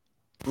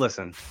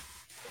listen.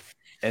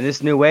 In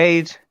this new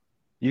age,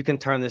 you can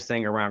turn this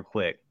thing around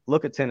quick.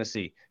 Look at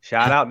Tennessee.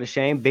 Shout out to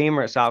Shane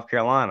Beamer at South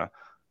Carolina.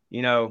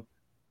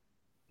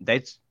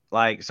 They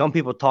like, some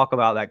people talk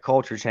about that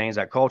culture change.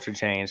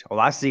 Well,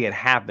 I see it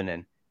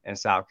happening in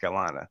South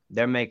Carolina.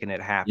 They're making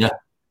it happen.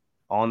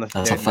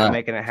 They're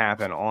making it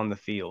happen on the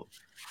field.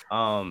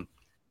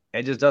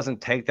 It just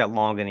doesn't take that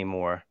long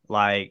anymore.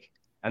 Like,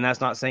 and that's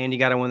not saying you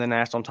got to win the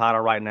national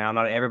title right now.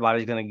 Not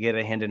everybody's going to get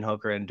a Hendon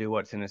Hooker and do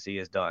what Tennessee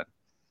has done,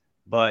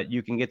 but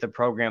you can get the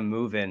program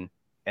moving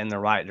in the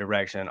right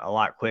direction a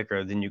lot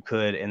quicker than you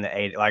could in the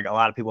 80s. Like, a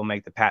lot of people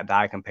make the Pat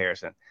Dye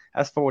comparison.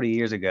 That's 40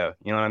 years ago.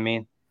 You know what I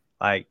mean?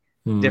 Like,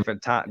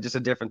 different time, just a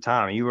different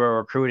time. You were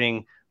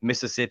recruiting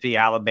Mississippi,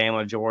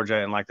 Alabama, Georgia,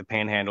 and like the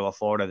panhandle of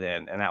Florida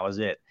then, and that was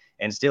it.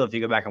 And still, if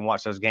you go back and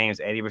watch those games,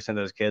 80% of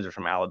those kids are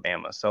from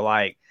Alabama. So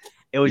like,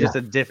 it was just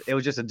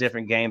a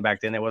different game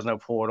back then. There was no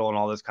portal and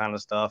all this kind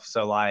of stuff.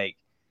 So like,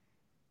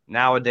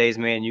 nowadays,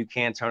 man, you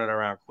can turn it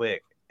around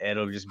quick.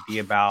 It'll just be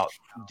about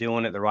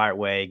doing it the right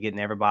way, getting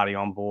everybody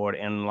on board,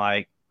 and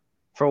like,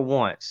 for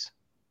once,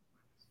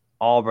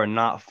 Auburn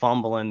not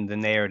fumbling the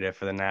narrative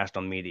for the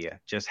national media.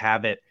 Just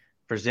have it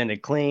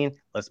presented clean.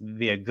 Let's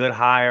be a good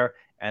hire,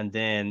 and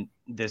then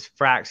this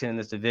fraction in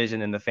this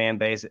division and the fan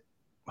base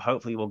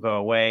hopefully will go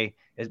away.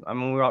 I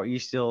mean, you're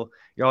always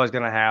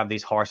going to have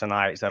these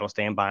Harsonites that'll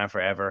stand by him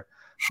forever,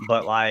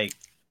 but like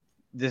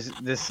this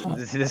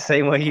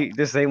same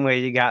way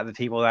you got the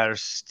people that are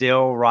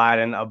still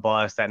riding a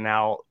bus that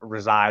now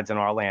resides in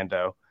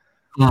Orlando.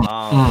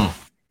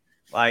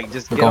 Like,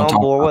 just get on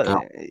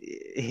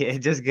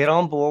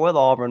board with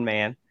Auburn,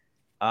 man.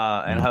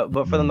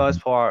 But for the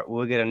most part,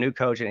 we'll get a new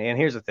coach. And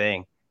here's the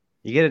thing.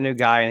 You get a new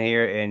guy in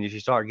here, and if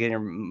you start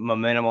getting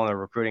momentum on the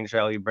recruiting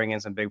trail, you bring in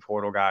some big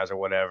portal guys or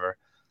whatever,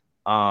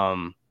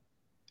 and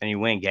you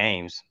win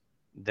games,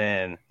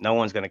 then no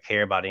one's going to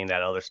care about any of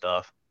that other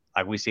stuff.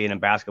 Like we see it in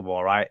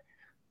basketball, right?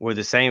 We're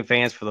the same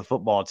fans for the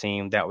football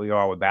team that we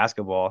are with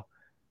basketball.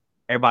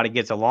 Everybody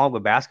gets along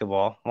with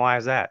basketball. Why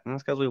is that? And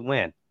that's because we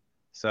win.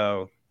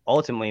 So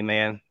ultimately,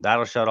 man,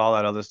 that'll shut all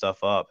that other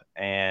stuff up.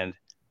 And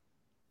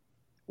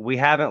we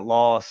haven't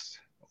lost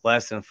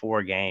less than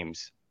 4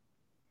 games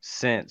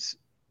since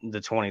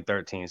the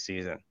 2013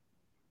 season.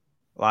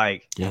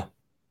 Like,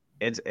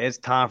 it's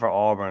time for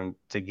Auburn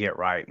to get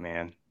right,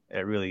 man.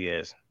 It really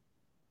is.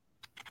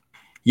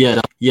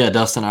 Yeah,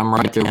 Dustin, I'm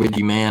right there with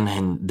you, man.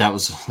 And that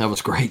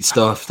was great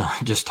stuff.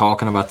 Just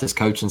talking about this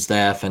coaching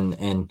staff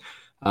and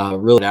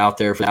really out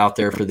there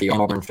for the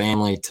Auburn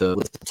family to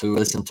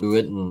listen to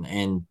it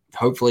and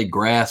hopefully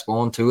grasp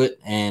onto it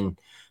and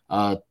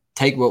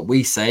take what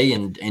we say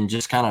and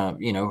just kind of,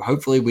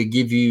 hopefully we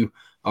give you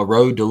a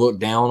road to look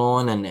down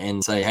on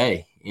and say,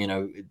 hey,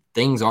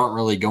 things aren't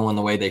really going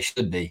the way they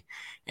should be.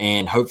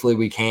 And hopefully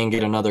we can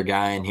get another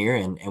guy in here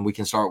and we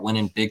can start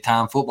winning big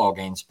time football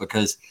games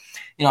because,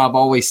 I've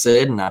always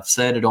said, and I've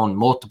said it on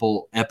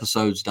multiple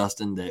episodes,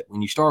 Dustin, that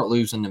when you start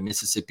losing to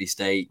Mississippi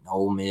State and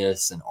Ole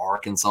Miss and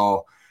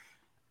Arkansas,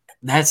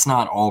 that's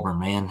not Auburn,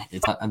 man.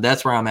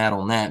 That's where I'm at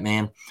on that,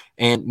 man.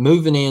 And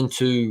moving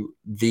into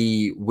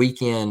the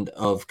weekend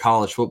of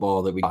college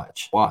football that we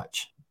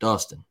watch,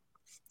 Dustin,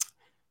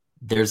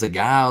 there's a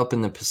guy up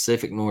in the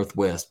Pacific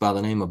Northwest by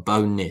the name of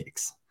Bo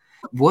Nix.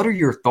 What are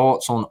your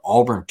thoughts on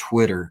Auburn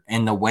Twitter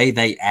and the way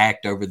they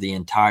act over the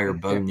entire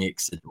Bo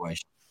Nix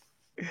situation?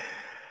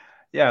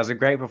 Yeah, it was a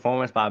great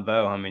performance by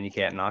Bo. I mean, you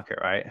can't knock it,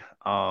 right?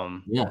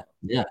 Yeah.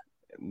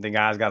 The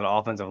guy's got an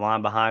offensive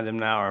line behind him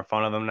now, or in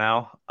front of him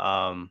now.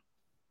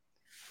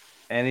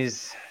 And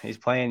he's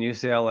playing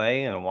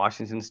UCLA and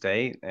Washington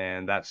State,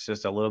 and that's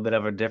just a little bit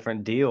of a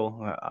different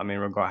deal. I mean,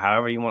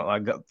 however you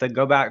want,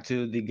 go back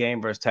to the game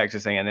versus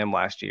Texas A&M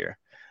last year,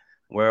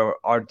 where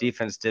our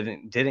defense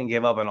didn't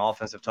give up an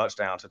offensive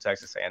touchdown to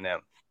Texas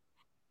A&M.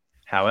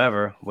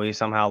 However, we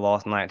somehow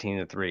lost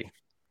 19-3.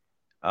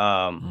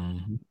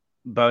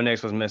 Bo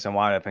Nix was missing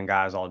wide open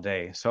guys all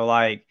day, so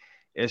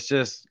it's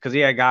just because he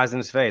had guys in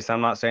his face.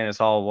 I'm not saying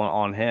it's all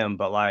on him,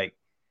 but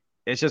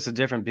it's just a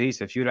different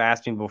beast. If you'd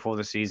asked me before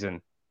the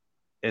season,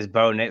 is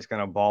Bo Nix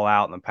going to ball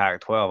out in the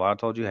Pac-12? I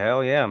told you,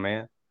 hell yeah,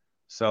 man.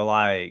 So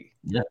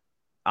yeah.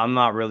 I'm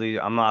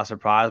not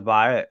surprised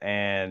by it.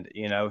 And,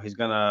 he's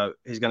going to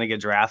get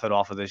drafted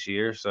off of this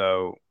year.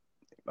 So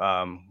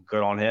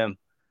good on him.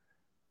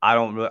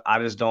 I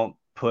just don't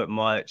put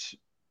much,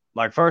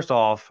 first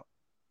off,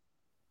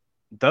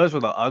 those were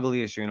the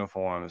ugliest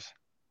uniforms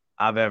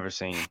I've ever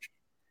seen.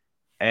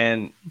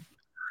 And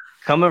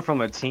coming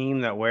from a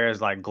team that wears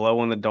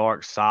glow in the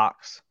dark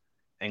socks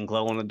and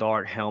glow in the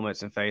dark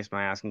helmets and face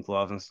masks and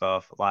gloves and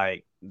stuff,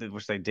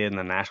 which they did in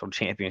the national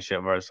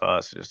championship versus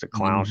us, just a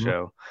clown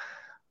show.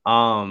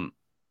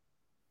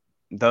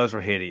 Those were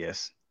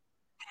hideous.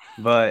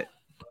 But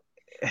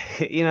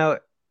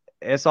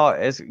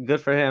it's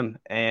good for him.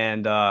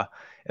 And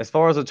as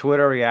far as the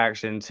Twitter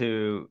reaction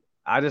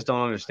I just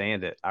don't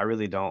understand it. I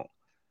really don't.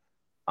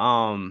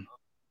 And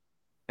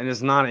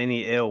it's not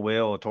any ill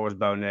will towards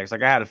Bo Nix. I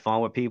had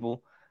fun with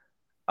people.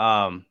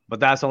 But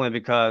that's only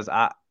because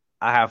I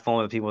have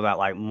fun with people that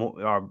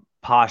are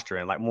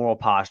posturing, moral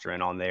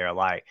posturing on there.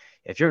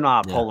 If you're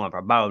not pulling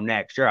for Bo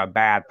Nix, you're a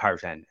bad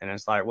person. And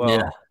it's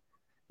what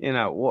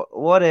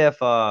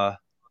if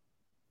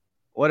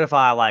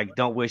I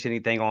don't wish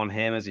anything on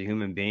him as a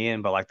human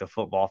being, but the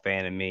football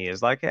fan in me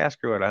is yeah,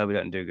 screw it. I hope he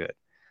doesn't do good.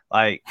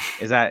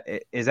 Is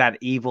that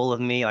evil of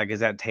me?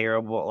 Is that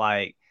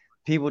terrible?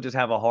 People just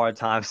have a hard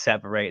time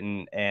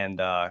separating and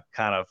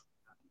kind of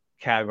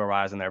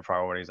categorizing their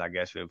priorities, I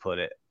guess you would put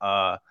it.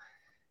 And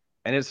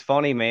it's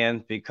funny,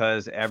 man,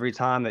 because every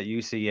time that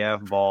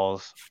UCF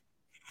balls,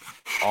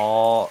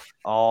 all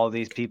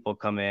these people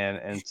come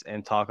in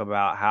and talk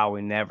about how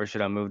we never should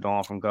have moved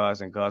on from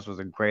Gus, and Gus was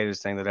the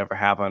greatest thing that ever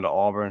happened to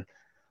Auburn.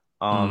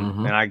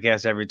 And I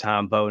guess every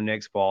time Bo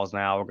Nix balls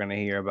now, we're going to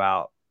hear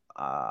about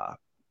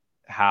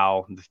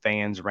how the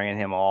fans ran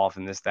him off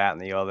and this, that,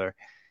 and the other.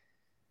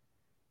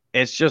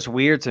 It's just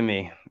weird to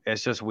me.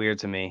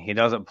 He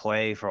doesn't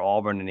play for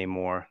Auburn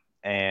anymore.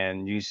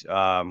 And Gus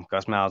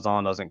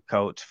Malzahn doesn't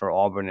coach for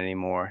Auburn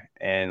anymore.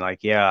 And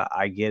yeah,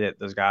 I get it.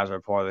 Those guys are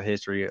part of the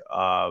history.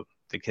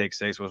 The kick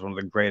six was one of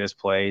the greatest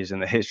plays in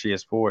the history of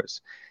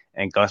sports.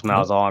 And Gus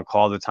Malzahn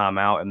called the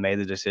timeout and made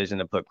the decision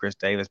to put Chris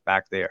Davis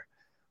back there.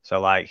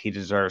 So he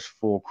deserves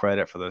full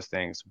credit for those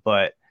things.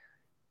 But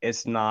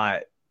it's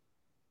not.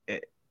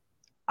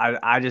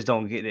 I just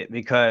don't get it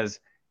because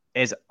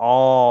it's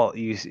all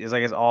you.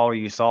 It's all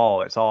you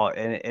saw.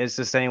 And it's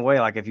the same way.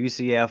 If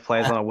UCF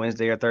plays on a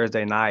Wednesday or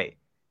Thursday night,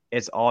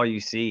 it's all you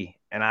see.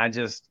 And I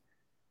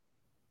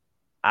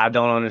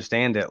don't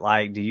understand it.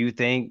 Do you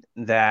think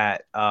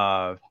that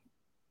how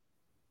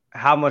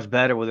much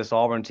better would this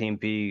Auburn team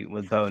be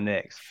with Bo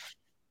Nix?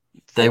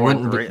 They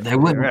wouldn't. They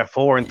wouldn't.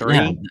 4-3.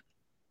 Yeah.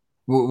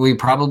 We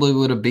probably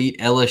would have beat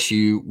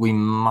LSU. We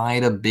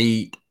might have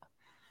beat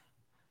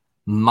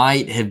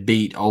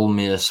Ole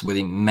Miss with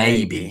him,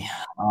 maybe.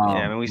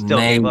 We still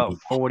gave up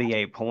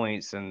 48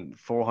 points and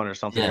 400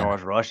 something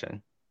yards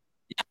rushing.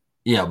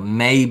 Yeah,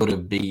 maybe would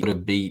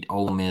have beat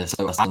Ole Miss.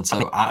 And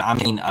so I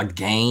mean, a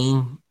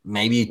game,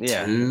 maybe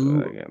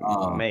two,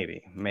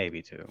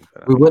 maybe two.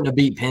 But, we wouldn't have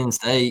beat Penn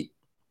State.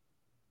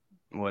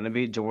 Wouldn't have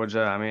beat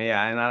Georgia. I mean,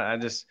 yeah, and I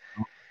just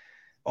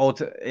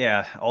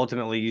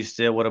ultimately you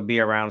still would have be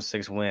around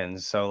 6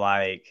 wins. So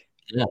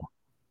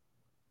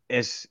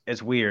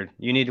it's weird.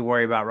 You need to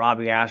worry about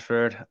Robbie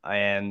Ashford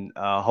and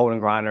Holden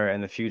Grinder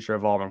and the future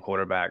of Auburn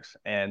quarterbacks,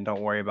 and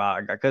don't worry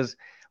about because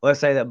let's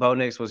say that Bo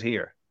Nix was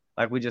here,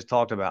 like we just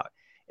talked about,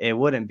 it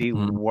wouldn't be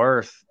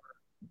worth.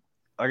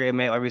 Okay,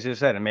 like we just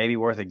said, it may be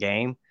worth a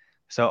game.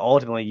 So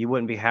ultimately, you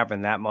wouldn't be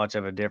having that much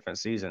of a different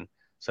season.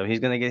 So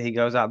he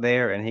goes out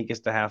there and he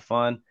gets to have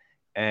fun,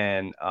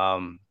 and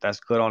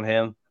that's good on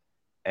him.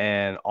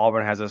 And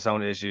Auburn has its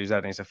own issues that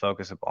it needs to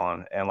focus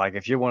upon. And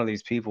if you're one of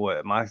these people,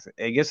 it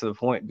gets to the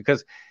point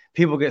because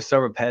people get so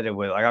repetitive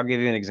with it. Like, I'll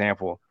give you an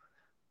example.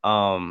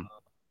 Because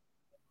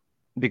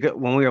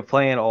when we were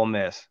playing Ole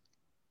Miss,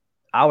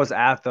 I was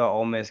at the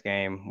Ole Miss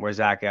game where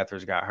Zach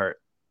Etheridge got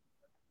hurt,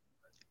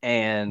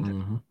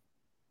 and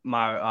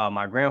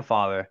my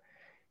grandfather,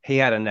 he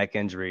had a neck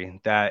injury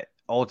that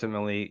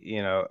ultimately,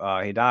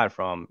 he died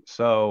from.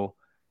 So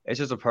it's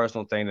just a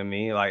personal thing to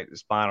me, like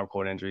spinal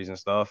cord injuries and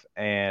stuff.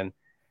 And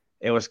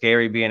it was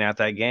scary being at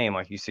that game.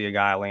 Like, you see a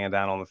guy laying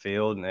down on the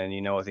field, and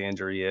you know what the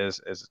injury is.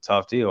 It's a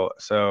tough deal.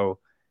 So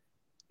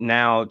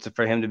now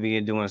for him to be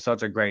doing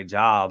such a great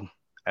job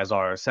as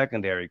our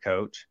secondary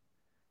coach,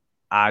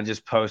 I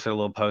just posted a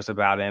little post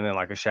about him and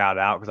like a shout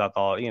out because I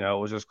thought, it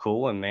was just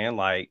cool. And man,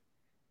 like,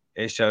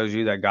 it shows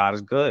you that God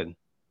is good.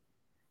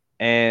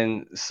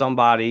 And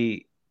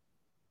somebody,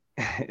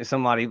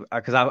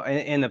 because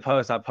in the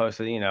post I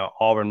posted,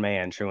 Auburn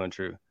man, true and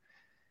true.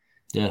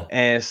 Yeah.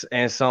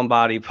 And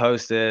somebody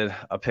posted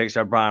a picture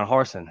of Brian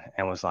Harsin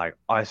and was like,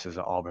 "Oh, this is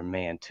an Auburn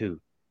man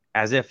too,"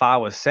 as if I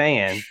was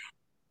saying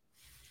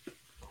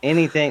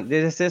anything.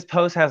 This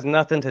post has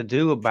nothing to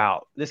do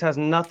about. This has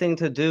nothing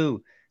to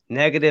do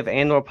negative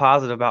and or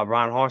positive about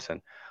Brian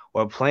Harsin.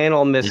 We're playing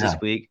Ole Miss this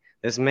week.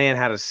 This man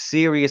had a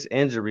serious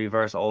injury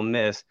versus Ole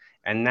Miss,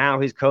 and now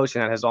he's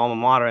coaching at his alma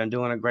mater and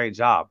doing a great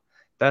job.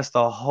 That's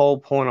the whole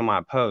point of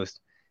my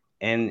post.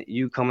 And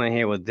you come in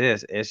here with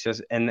this, it's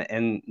just,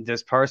 and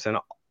this person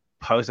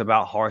posts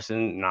about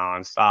Harsin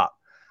nonstop.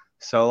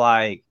 So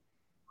like,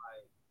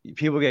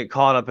 people get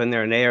caught up in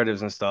their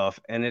narratives and stuff,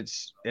 and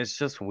it's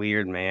just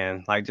weird,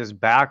 man. Like, just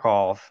back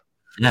off,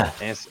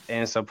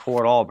 and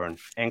support Auburn,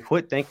 and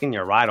quit thinking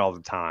you're right all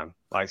the time.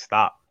 Like,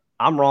 stop.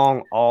 I'm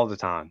wrong all the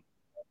time.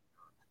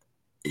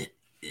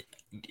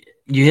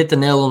 You hit the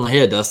nail on the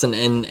head, Dustin,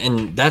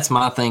 and that's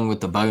my thing with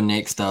the Bo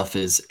Nix stuff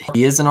is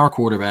he isn't our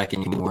quarterback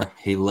anymore.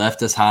 He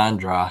left us high and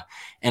dry,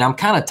 and I'm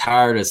kind of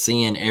tired of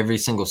seeing every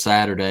single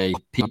Saturday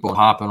people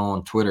hopping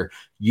on Twitter.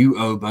 You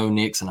owe Bo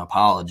Nix an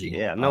apology.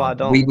 Yeah, no, I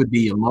don't. We would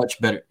be a much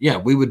better. Yeah,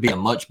 we would be a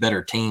much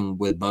better team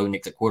with Bo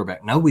Nix at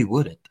quarterback. No, we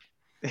wouldn't.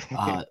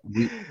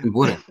 We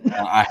wouldn't.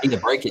 I hate to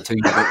break it to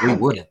you, but we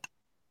wouldn't.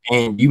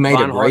 And you made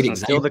a great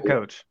example. Still the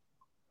coach.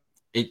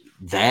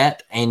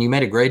 And you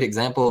made a great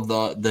example of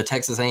the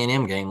Texas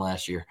A&M game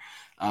last year.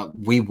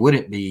 We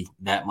wouldn't be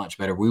that much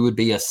better. We would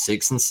be a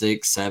 6-6,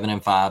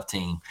 7-5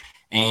 team.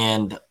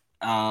 And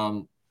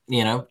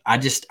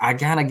I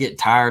kind of get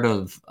tired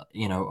of,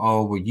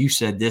 oh, well, you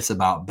said this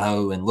about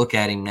Bo, and look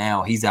at him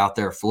now. He's out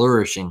there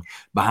flourishing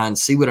behind.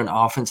 See what an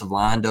offensive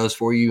line does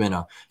for you,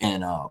 and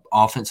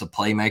offensive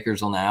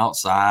playmakers on the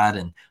outside,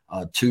 and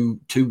two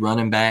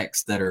running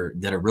backs that are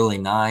really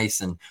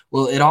nice. And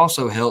well, it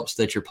also helps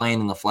that you're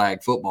playing in the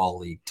flag football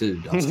league too,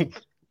 Dustin.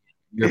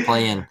 You're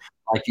playing,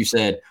 like you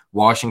said,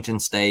 Washington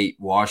State,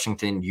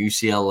 Washington,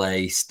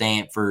 UCLA,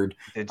 Stanford.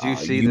 Did you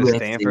see the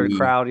Stanford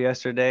crowd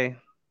yesterday?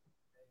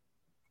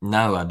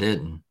 No, I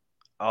didn't.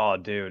 Oh,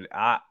 dude,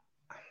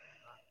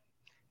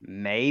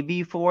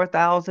 maybe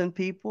 4,000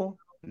 people,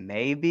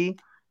 maybe.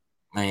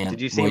 Man,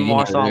 did you see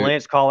Marshawn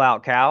Lynch call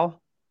out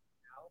Cal?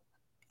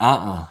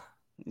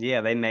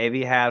 Yeah, they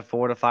maybe had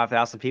 4,000 to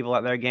 5,000 people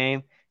at their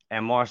game,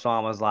 and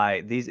Marshawn was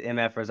like, "These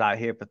MFers out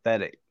here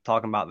pathetic,"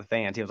 talking about the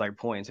fans. He was like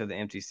pointing to the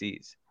empty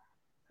seats.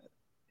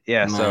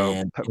 Yeah,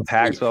 man, so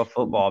Pac-12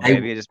 football,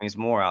 baby, it just means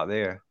more out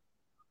there.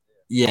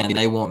 Yeah, and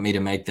they want me to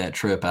make that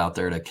trip out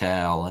there to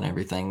Cal and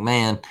everything.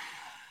 Man,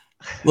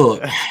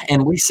 look,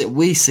 and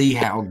we see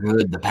how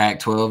good the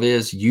Pac-12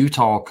 is.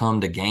 Utah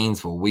come to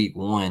Gainesville week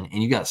 1,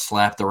 and you got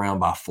slapped around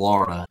by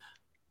Florida.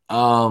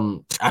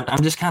 I'm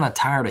just kind of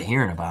tired of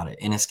hearing about it,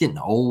 and it's getting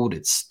old.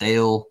 It's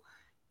stale,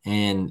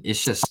 and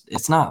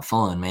it's not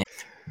fun, man.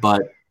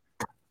 But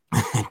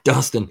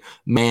Dustin,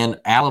 man,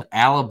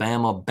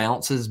 Alabama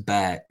bounces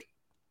back.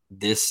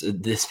 This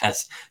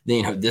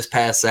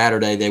past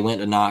Saturday they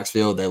went to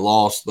Knoxville. They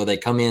lost, but they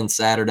come in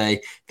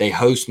Saturday. They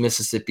host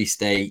Mississippi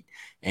State,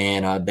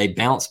 and they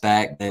bounce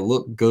back. They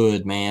look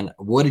good, man.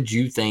 What did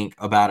you think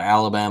about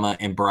Alabama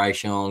and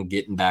Bryce Young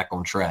getting back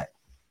on track?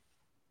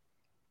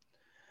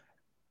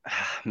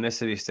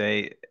 Mississippi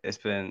State,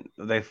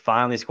 they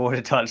finally scored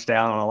a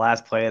touchdown on the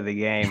last play of the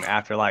game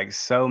after like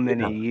so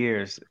many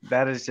years.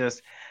 That is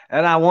just,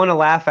 and I want to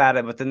laugh at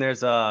it, but then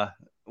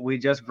we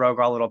just broke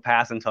our little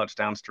passing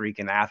touchdown streak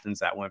in Athens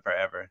that went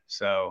forever.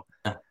 So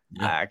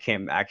I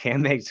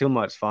can't make too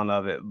much fun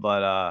of it,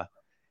 but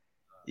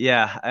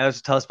yeah, it was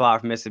a tough spot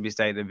for Mississippi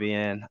State to be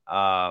in.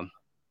 I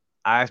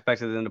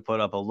expected them to put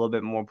up a little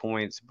bit more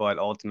points, but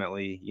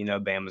ultimately,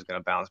 Bama's going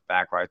to bounce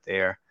back right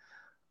there.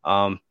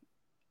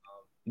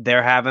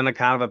 They're having a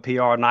kind of a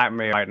PR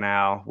nightmare right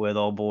now with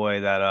old boy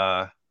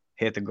that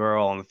hit the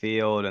girl on the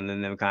field, and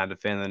then them kind of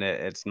defending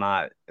it. It's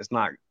not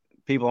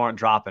people aren't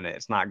dropping it.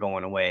 It's not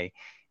going away,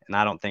 and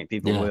I don't think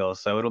people will.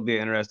 So it'll be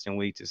an interesting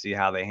week to see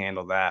how they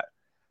handle that.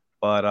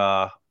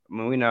 But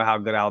we know how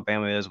good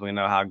Alabama is. We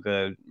know how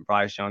good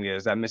Bryce Young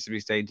is. That Mississippi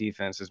State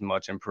defense is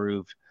much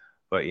improved.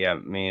 But yeah,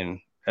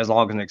 as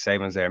long as Nick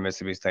Saban's there,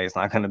 Mississippi State's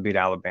not going to beat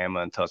Alabama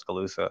in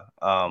Tuscaloosa.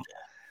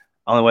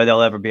 Only way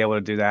they'll ever be able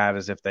to do that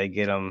is if they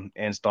get them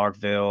in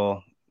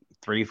Starkville,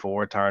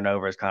 3-4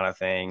 turnovers kind of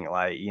thing.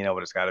 Like, you know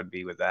what it's got to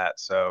be with that.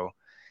 So,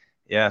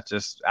 yeah,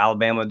 just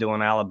Alabama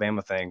doing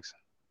Alabama things.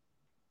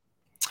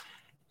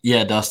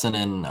 Yeah, Dustin,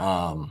 and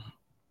I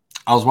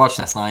was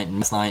watching last night,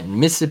 and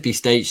Mississippi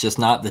State's just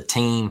not the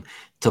team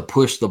to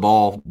push the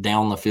ball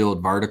down the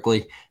field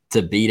vertically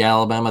to beat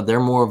Alabama. They're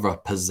more of a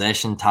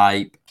possession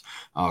type,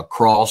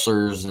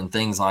 crossers and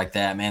things like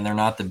that. Man, they're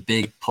not the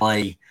big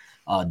play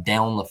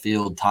down the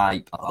field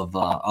type of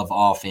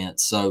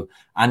offense. So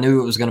I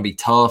knew it was going to be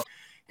tough,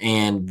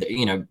 and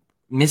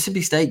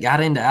Mississippi State got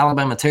into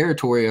Alabama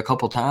territory a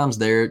couple times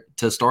there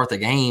to start the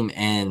game,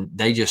 and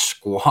they just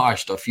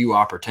squashed a few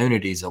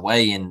opportunities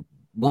away. And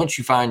once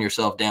you find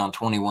yourself down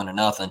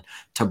 21-0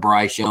 to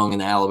Bryce Young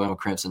and the Alabama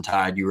Crimson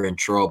Tide, you're in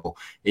trouble.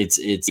 It's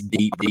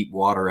deep, deep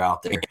water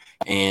out there.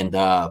 And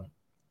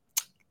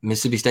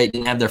Mississippi State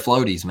didn't have their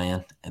floaties,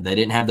 man. They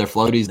didn't have their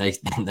floaties.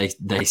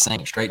 They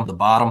sank straight to the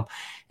bottom.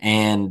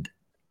 And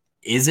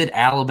is it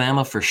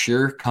Alabama for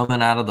sure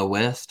coming out of the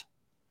West?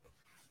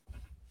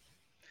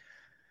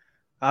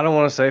 I don't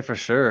want to say for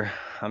sure.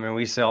 I mean,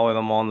 we saw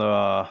them on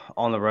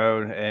the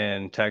road,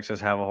 and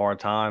Texas have a hard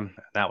time.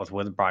 That was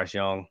with Bryce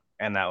Young,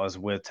 and that was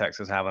with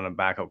Texas having a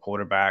backup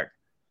quarterback.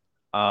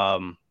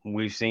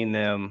 We've seen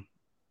them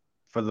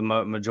for the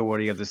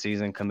majority of the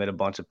season commit a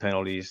bunch of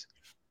penalties.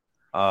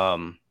 They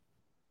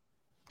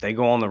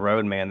go on the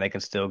road, man. They can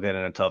still get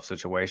in a tough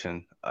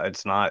situation.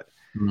 It's not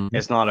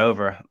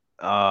over.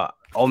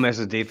 Ole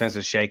Miss's defense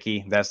is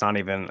shaky. That's not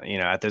even,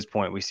 at this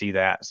point we see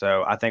that.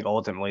 So I think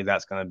ultimately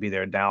that's going to be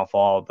their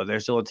downfall. But they're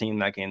still a team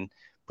that can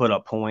put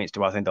up points.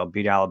 Do I think they'll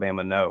beat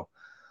Alabama? No.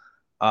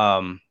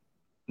 The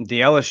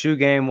LSU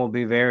game will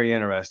be very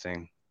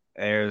interesting.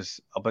 There's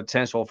a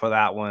potential for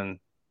that one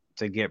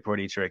to get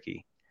pretty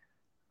tricky.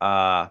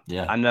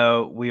 I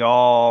know we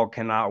all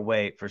cannot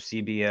wait for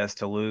CBS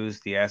to lose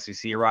the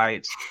SEC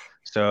rights.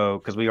 So,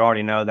 because we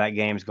already know that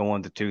game's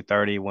going to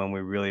 2:30 when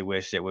we really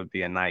wish it would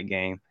be a night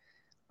game.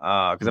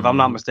 Because if I'm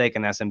not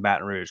mistaken, that's in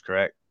Baton Rouge,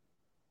 correct?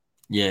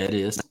 Yeah, it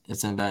is.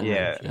 It's in Baton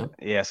Rouge. Yep.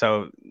 Yeah.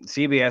 So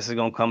CBS is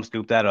going to come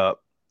scoop that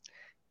up,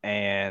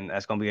 and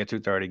that's going to be a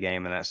 2:30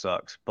 game, and that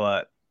sucks.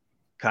 But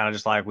kind of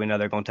just like we know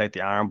they're going to take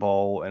the Iron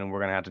Bowl, and we're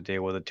going to have to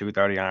deal with a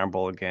 2:30 Iron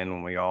Bowl again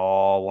when we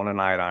all want a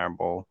night Iron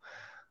Bowl.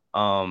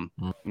 Better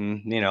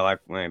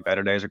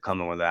days are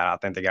coming with that. I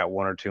think they got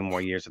 1 or 2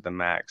 more years at the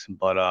max,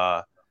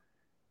 but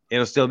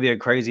it'll still be a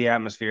crazy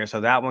atmosphere.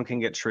 So that one can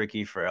get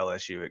tricky for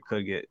LSU. It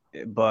could get,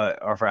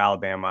 or for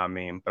Alabama, I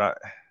mean. But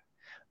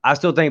I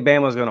still think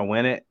Bama's going to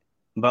win it.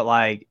 But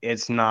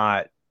it's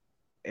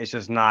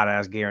just not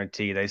as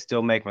guaranteed. They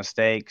still make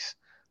mistakes.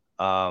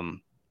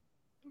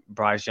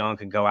 Bryce Young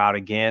could go out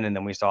again, and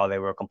then we saw they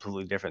were a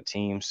completely different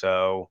team.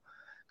 So,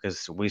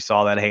 because we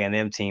saw that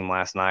A&M team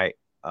last night.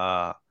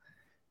 So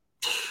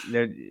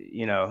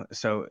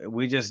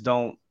we just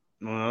don't.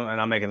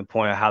 And I'm making the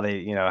point of how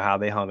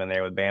they hung in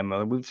there with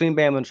Bama. We've seen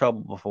Bama in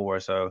trouble before,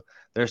 so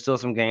there's still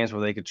some games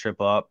where they could trip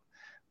up.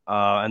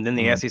 And then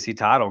the SEC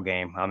title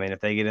game. I mean,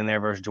 if they get in there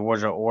versus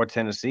Georgia or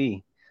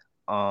Tennessee,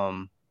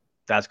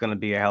 that's going to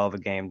be a hell of a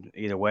game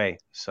either way.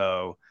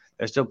 So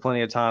there's still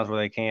plenty of times where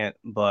they can't,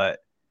 but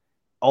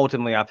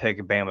ultimately I pick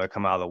Bama to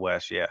come out of the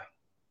West, yeah.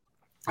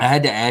 I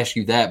had to ask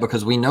you that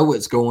because we know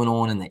what's going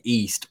on in the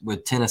East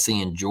with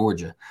Tennessee and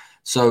Georgia.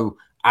 So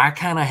I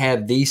kind of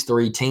have these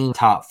 3 teams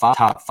top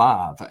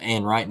five.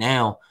 And right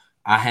now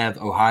I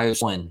have Ohio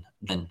 1,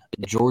 then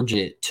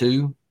Georgia at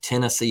 2,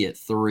 Tennessee at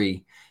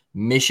 3,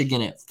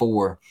 Michigan at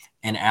 4,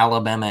 and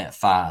Alabama at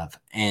 5.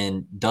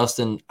 And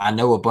Dustin, I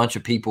know a bunch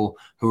of people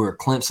who are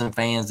Clemson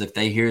fans. If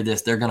they hear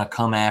this, they're going to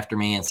come after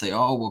me and say,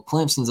 oh, well,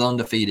 Clemson's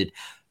undefeated.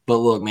 But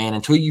look, man,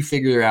 until you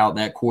figure out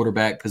that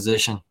quarterback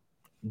position,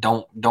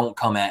 don't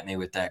come at me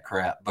with that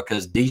crap,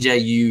 because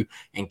DJU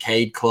and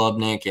Cade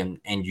Klubnik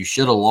and you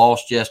should have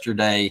lost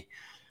yesterday.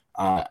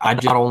 I'm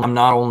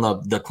not on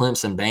the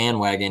Clemson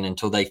bandwagon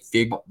until they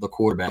figure out the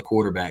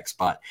quarterback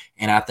spot.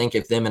 And I think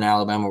if them and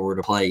Alabama were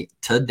to play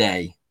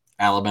today,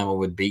 Alabama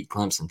would beat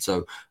Clemson.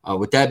 So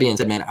with that being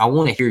said, man, I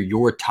want to hear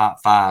your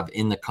top 5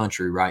 in the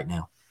country right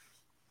now.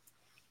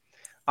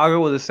 I'll go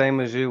with the same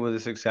as you, with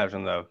this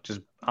exception though. Just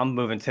I'm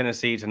moving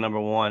Tennessee to number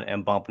 1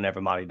 and bumping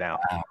everybody down.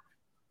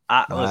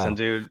 Wow. Listen,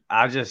 dude,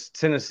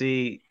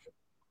 Tennessee,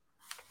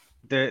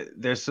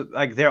 there's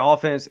like their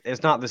offense,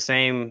 it's not the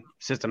same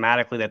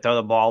systematically. They throw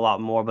the ball a lot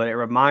more, but it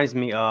reminds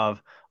me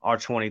of our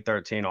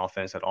 2013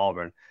 offense at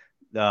Auburn.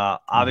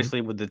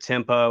 Obviously with the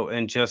tempo,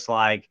 and just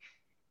like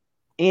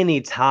any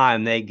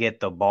time they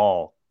get the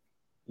ball,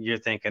 you're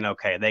thinking,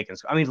 okay, they can.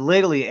 I mean,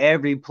 literally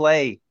every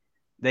play,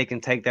 they can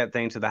take that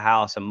thing to the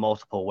house in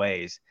multiple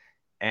ways.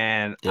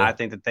 And yeah. I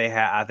think that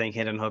I think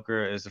Hendon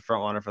Hooker is the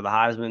front runner for the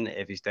Heisman.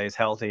 If he stays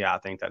healthy, I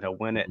think that he'll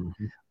win it.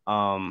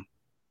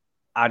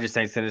 I just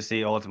think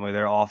Tennessee, ultimately,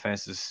 their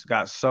offense has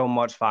got so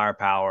much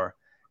firepower,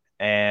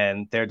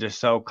 and they're just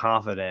so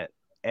confident.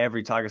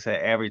 Every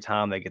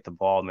time they get the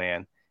ball,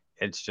 man,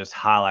 it's just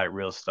highlight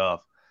real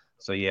stuff.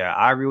 So yeah,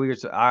 I agree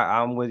with you.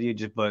 I'm with you.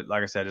 But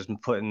like I said, just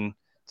putting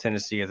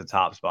Tennessee at the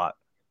top spot.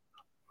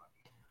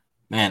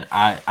 Man,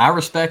 I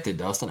respect it,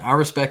 Dustin. I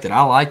respect it.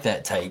 I like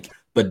that take.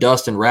 But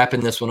Dustin,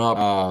 wrapping this one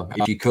up,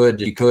 if you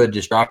could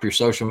just drop your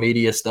social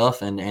media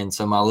stuff and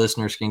so my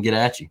listeners can get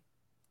at you.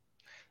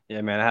 Yeah,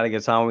 man, I had a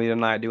good time with you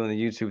tonight doing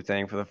the YouTube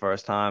thing for the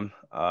first time.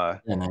 Yeah,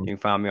 man. You can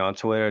find me on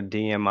Twitter,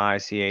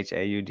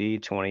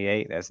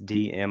 DMICHAUD28. That's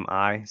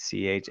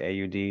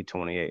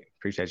DMICHAUD28.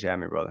 Appreciate you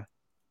having me, brother.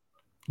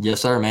 Yes,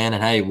 sir, man.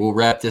 And hey, we'll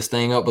wrap this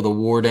thing up with a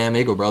War Damn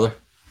Eagle, brother.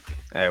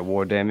 Hey,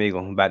 War Damn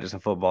Eagle. Back to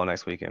some football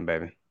next weekend,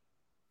 baby.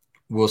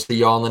 We'll see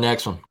y'all on the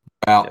next one.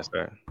 Out. Yes,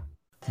 sir.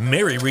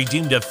 Mary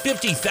redeemed a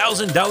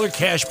 $50,000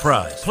 cash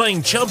prize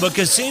playing Chumba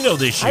Casino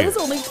this year. I was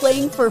only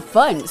playing for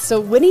fun,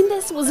 so winning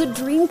this was a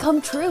dream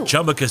come true.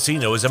 Chumba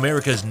Casino is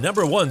America's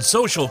 #1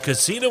 social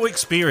casino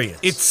experience.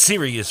 It's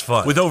serious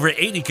fun. With over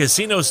 80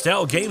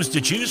 casino-style games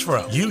to choose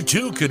from, you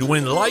too could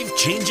win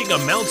life-changing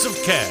amounts of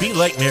cash. Be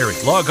like Mary.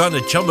 Log on to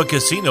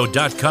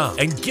ChumbaCasino.com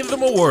and give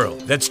them a whirl.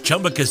 That's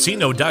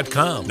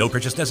ChumbaCasino.com. No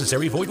purchase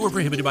necessary. Void where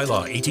prohibited by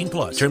law.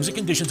 18+. Terms and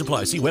conditions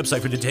apply. See website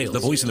for details. The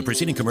voice in the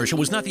preceding commercial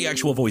was not the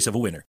actual voice of a winner.